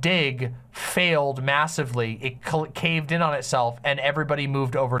 And Dig failed massively. It caved in on itself, and everybody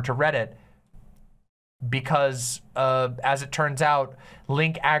moved over to Reddit because, as it turns out,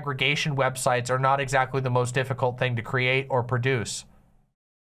 link aggregation websites are not exactly the most difficult thing to create or produce.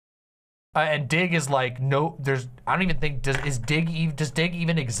 And Dig is like, no, I don't even think, does Dig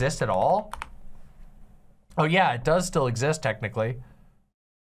even exist at all? Oh yeah, it does still exist technically.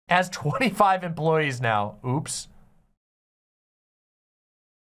 It has 25 employees now. Oops.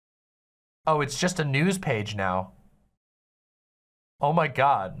 Oh, it's just a news page now. Oh my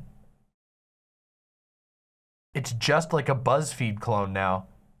God. It's just like a BuzzFeed clone now.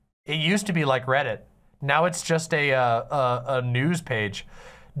 It used to be like Reddit. Now it's just a news page.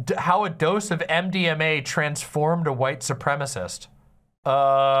 How a dose of MDMA transformed a white supremacist.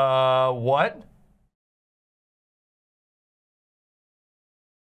 What?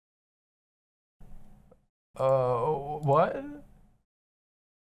 What?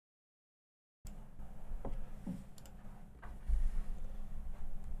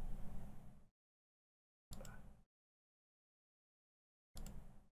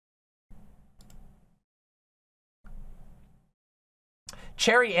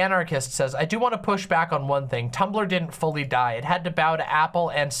 Cherry Anarchist says, I do want to push back on one thing. Tumblr didn't fully die. It had to bow to Apple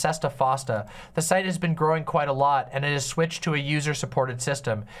and Sesta Fosta. The site has been growing quite a lot, and it has switched to a user-supported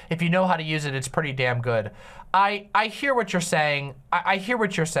system. If you know how to use it, it's pretty damn good. I hear what you're saying. I hear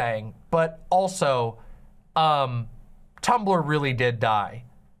what you're saying, but also, Tumblr really did die.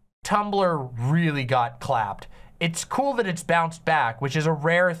 Tumblr really got clapped. It's cool that it's bounced back, which is a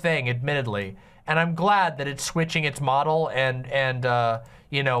rare thing, admittedly. And I'm glad that it's switching its model and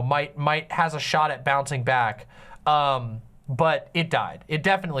you know, might has a shot at bouncing back. But it died. It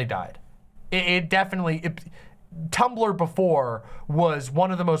definitely died. Tumblr before was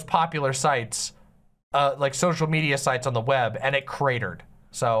one of the most popular sites, like social media sites on the web, and it cratered.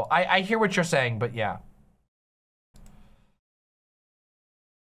 So I hear what you're saying, but yeah.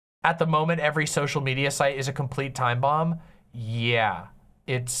 At the moment, every social media site is a complete time bomb. Yeah,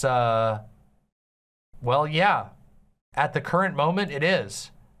 it's, well, yeah, at the current moment it is.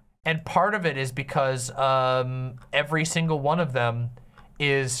 And part of it is because every single one of them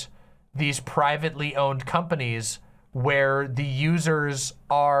is these privately owned companies where the users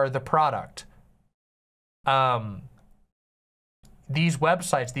are the product. These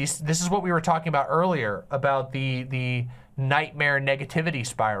websites, this is what we were talking about earlier about the nightmare negativity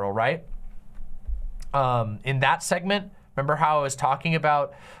spiral, right? In that segment, remember how I was talking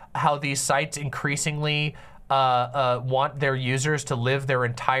about how these sites increasingly want their users to live their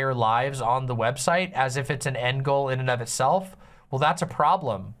entire lives on the website as if it's an end goal in and of itself? Well, that's a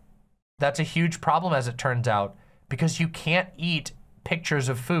problem. That's a huge problem, as it turns out, because you can't eat pictures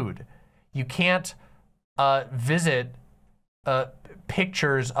of food. You can't visit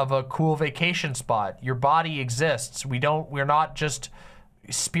pictures of a cool vacation spot. Your body exists. We're not just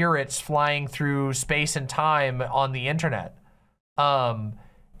spirits flying through space and time on the internet.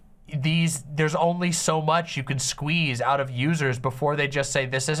 There's only so much you can squeeze out of users before they just say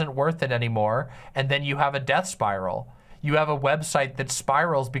this isn't worth it anymore, and then you have a death spiral. You have a website that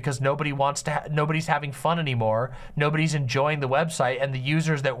spirals because nobody wants to nobody's having fun anymore. Nobody's enjoying the website, and the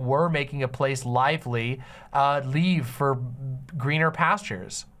users that were making a place lively leave for greener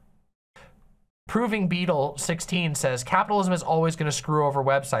pastures. Proving Beetle 16 says, capitalism is always going to screw over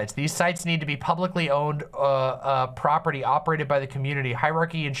websites. These sites need to be publicly owned property operated by the community.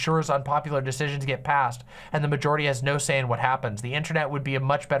 Hierarchy ensures unpopular decisions get passed, and the majority has no say in what happens. The internet would be a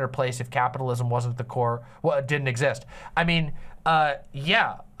much better place if capitalism wasn't the core, well, it didn't exist. I mean,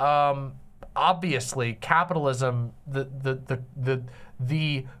 yeah, obviously capitalism,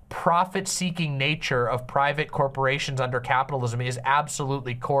 the profit-seeking nature of private corporations under capitalism is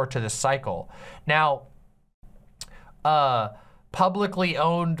absolutely core to this cycle. Now, publicly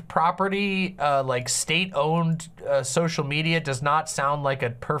owned property, like state-owned social media does not sound like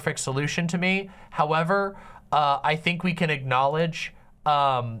a perfect solution to me. However, I think we can acknowledge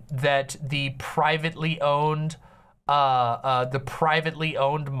that the privately owned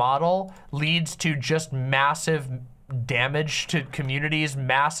model leads to just massive damage to communities,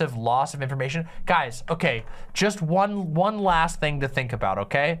 massive loss of information. Guys, okay, just one last thing to think about,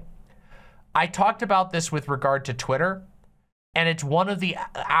 okay? I talked about this with regard to Twitter, and it's one of the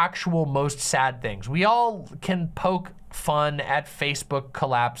actual most sad things. We all can poke fun at Facebook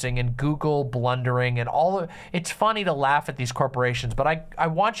collapsing and Google blundering and all of, it's funny to laugh at these corporations, but I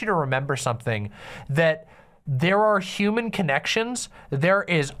want you to remember something, that there are human connections, there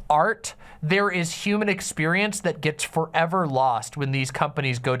is art, there is human experience that gets forever lost when these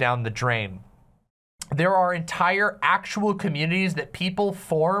companies go down the drain. There are entire actual communities that people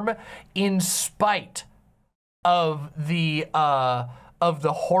form in spite of the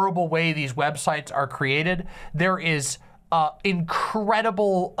horrible way these websites are created. There is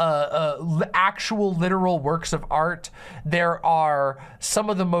incredible actual literal works of art. There are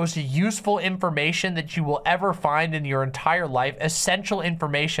some of the most useful information that you will ever find in your entire life, essential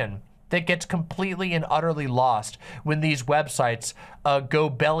information that gets completely and utterly lost when these websites go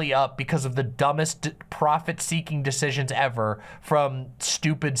belly up because of the dumbest profit-seeking decisions ever from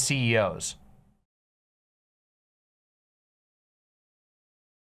stupid CEOs.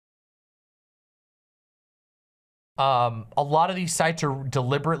 A lot of these sites are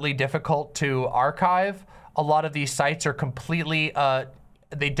deliberately difficult to archive. A lot of these sites are completely,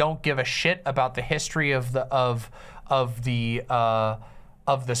 they don't give a shit about the history of the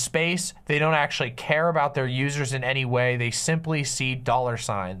space. They don't actually care about their users in any way. They simply see dollar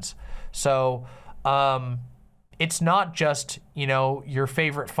signs. So it's not just, you know, your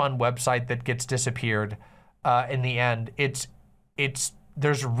favorite fun website that gets disappeared in the end.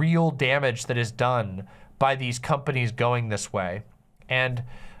 There's real damage that is done by these companies going this way. And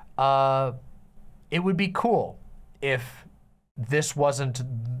it would be cool if this wasn't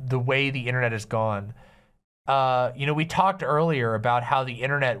the way the internet has gone. You know, we talked earlier about how the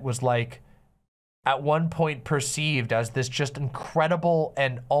internet was like, at one point perceived as this just incredible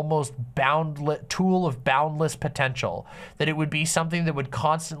and almost boundless tool of boundless potential, that it would be something that would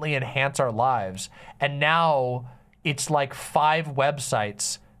constantly enhance our lives. And now it's like 5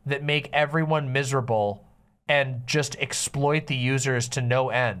 websites that make everyone miserable and just exploit the users to no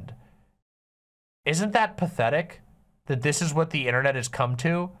end. Isn't that pathetic that this is what the internet has come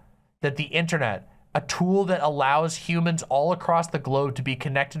to? That the internet, a tool that allows humans all across the globe to be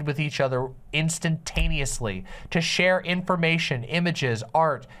connected with each other instantaneously, to share information, images,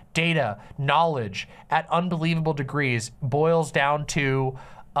 art, data, knowledge at unbelievable degrees, boils down to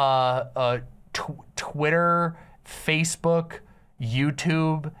Twitter, Facebook,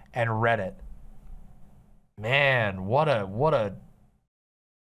 YouTube, and Reddit. Man, what a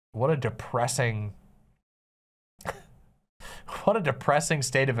depressing what a depressing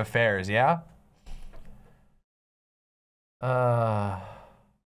state of affairs, yeah? I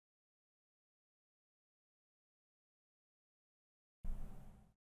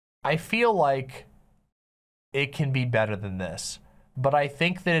feel like it can be better than this, but I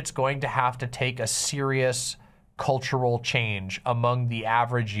think that it's going to have to take a serious cultural change among the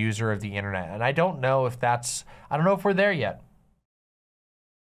average user of the internet. And I don't know if we're there yet.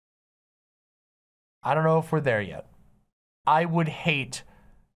 I don't know if we're there yet. I would hate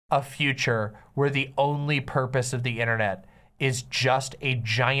a future where the only purpose of the internet is just a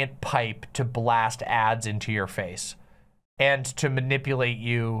giant pipe to blast ads into your face and to manipulate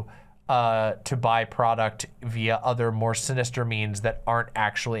you to buy product via other more sinister means that aren't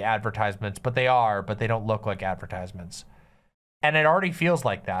actually advertisements, but they don't look like advertisements. And it already feels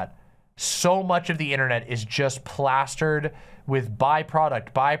like that. So much of the internet is just plastered with buy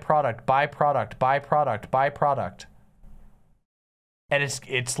product, buy product, buy product, buy product, buy product. And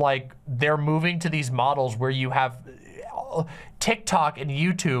it's like they're moving to these models where you have TikTok and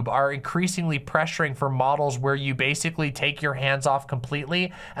YouTube are increasingly pressuring for models where you basically take your hands off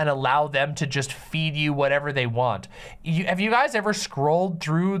completely and allow them to just feed you whatever they want. Have you guys ever scrolled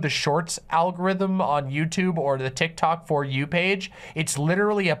through the Shorts algorithm on YouTube or the TikTok For You page? It's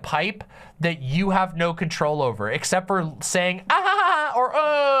literally a pipe that you have no control over, except for saying, ah, or,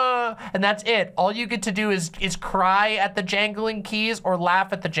 and that's it. All you get to do is cry at the jangling keys or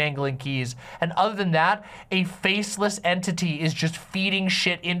laugh at the jangling keys. And other than that, a faceless entity is just feeding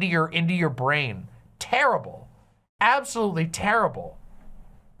shit into your brain. Terrible. Absolutely terrible.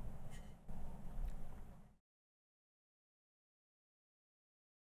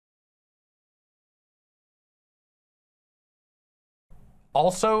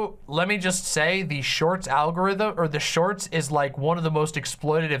 Also, let me just say the Shorts algorithm, or the Shorts, is like one of the most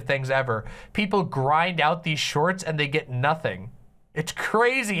exploitative things ever. People grind out these Shorts and they get nothing. It's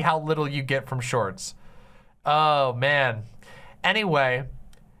crazy how little you get from Shorts. Oh, man. Anyway,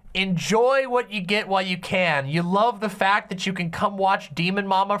 enjoy what you get while you can. You love the fact that you can come watch Demon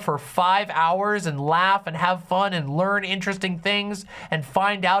Mama for 5 hours and laugh and have fun and learn interesting things and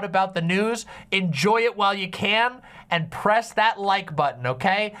find out about the news. Enjoy it while you can and press that like button,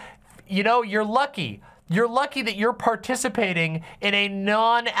 okay? You know, you're lucky. You're lucky that you're participating in a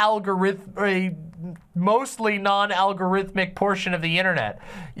mostly non-algorithmic portion of the internet.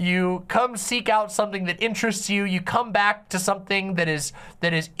 You come seek out something that interests you. You come back to something that is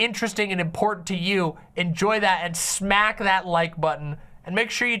interesting and important to you. Enjoy that and smack that like button and make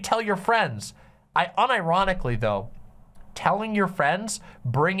sure you tell your friends. Unironically though, telling your friends,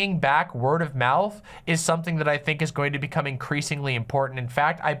 bringing back word of mouth is something that I think is going to become increasingly important. In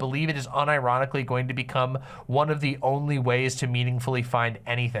fact, I believe it is unironically going to become one of the only ways to meaningfully find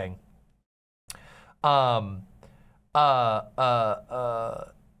anything. How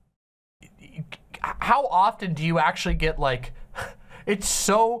often do you actually get like, it's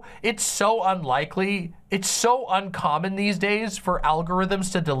so unlikely, it's so uncommon these days for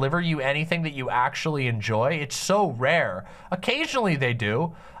algorithms to deliver you anything that you actually enjoy. It's so rare. Occasionally they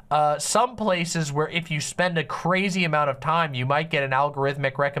do. Some places where if you spend a crazy amount of time, you might get an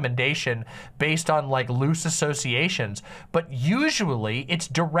algorithmic recommendation based on like loose associations, but usually it's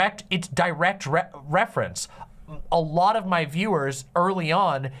direct reference. A lot of my viewers early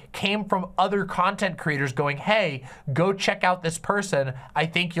on came from other content creators going, hey, go check out this person. I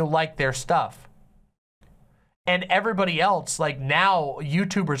think you'll like their stuff. And everybody else, like now,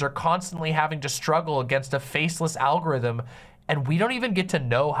 YouTubers are constantly having to struggle against a faceless algorithm, and we don't even get to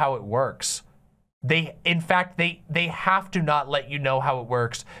know how it works. In fact, they have to not let you know how it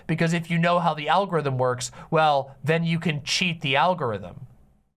works, because if you know how the algorithm works, well, then you can cheat the algorithm.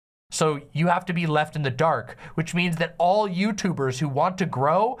 So you have to be left in the dark, which means that all YouTubers who want to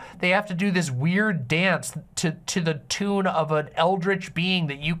grow, they have to do this weird dance to the tune of an eldritch being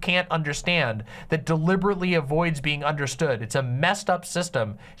that you can't understand, that deliberately avoids being understood. It's a messed up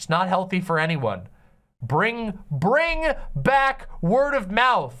system. It's not healthy for anyone. Bring back word of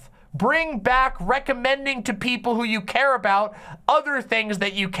mouth. Bring back recommending to people who you care about other things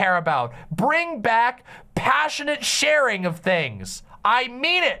that you care about. Bring back passionate sharing of things. I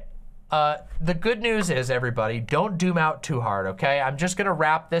mean it. The good news is, everybody, don't doom out too hard, okay? I'm just gonna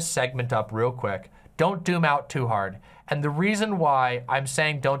wrap this segment up real quick. Don't doom out too hard. And the reason why I'm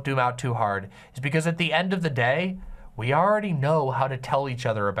saying don't doom out too hard is because at the end of the day, we already know how to tell each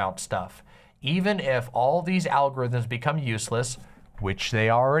other about stuff. Even if all these algorithms become useless, which they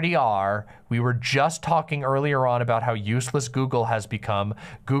already are. We were just talking earlier on about how useless Google has become.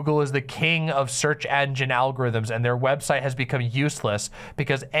 Google is the king of search engine algorithms, and their website has become useless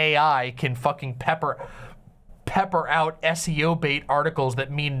because AI can fucking pepper out SEO bait articles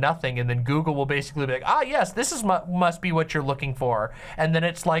that mean nothing, and then Google will basically be like, ah, yes, this is must be what you're looking for. And then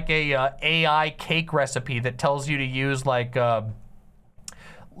it's like a AI cake recipe that tells you to use like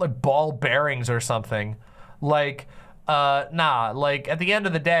ball bearings or something. Like, nah, like at the end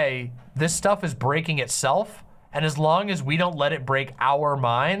of the day, this stuff is breaking itself. And as long as we don't let it break our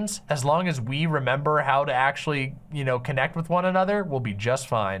minds, as long as we remember how to actually, you know, connect with one another, we'll be just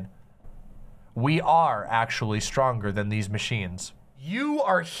fine. We are actually stronger than these machines. You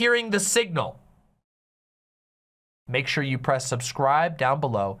are hearing the signal. Make sure you press subscribe down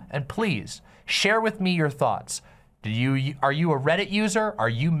below, and please share with me your thoughts. Are you a Reddit user? Are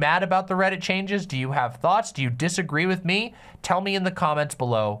you mad about the Reddit changes? Do you have thoughts? Do you disagree with me? Tell me in the comments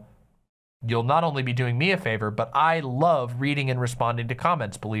below. You'll not only be doing me a favor, but I love reading and responding to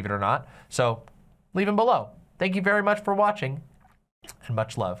comments, believe it or not. So leave them below. Thank you very much for watching, and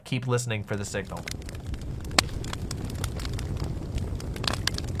much love. Keep listening for the signal.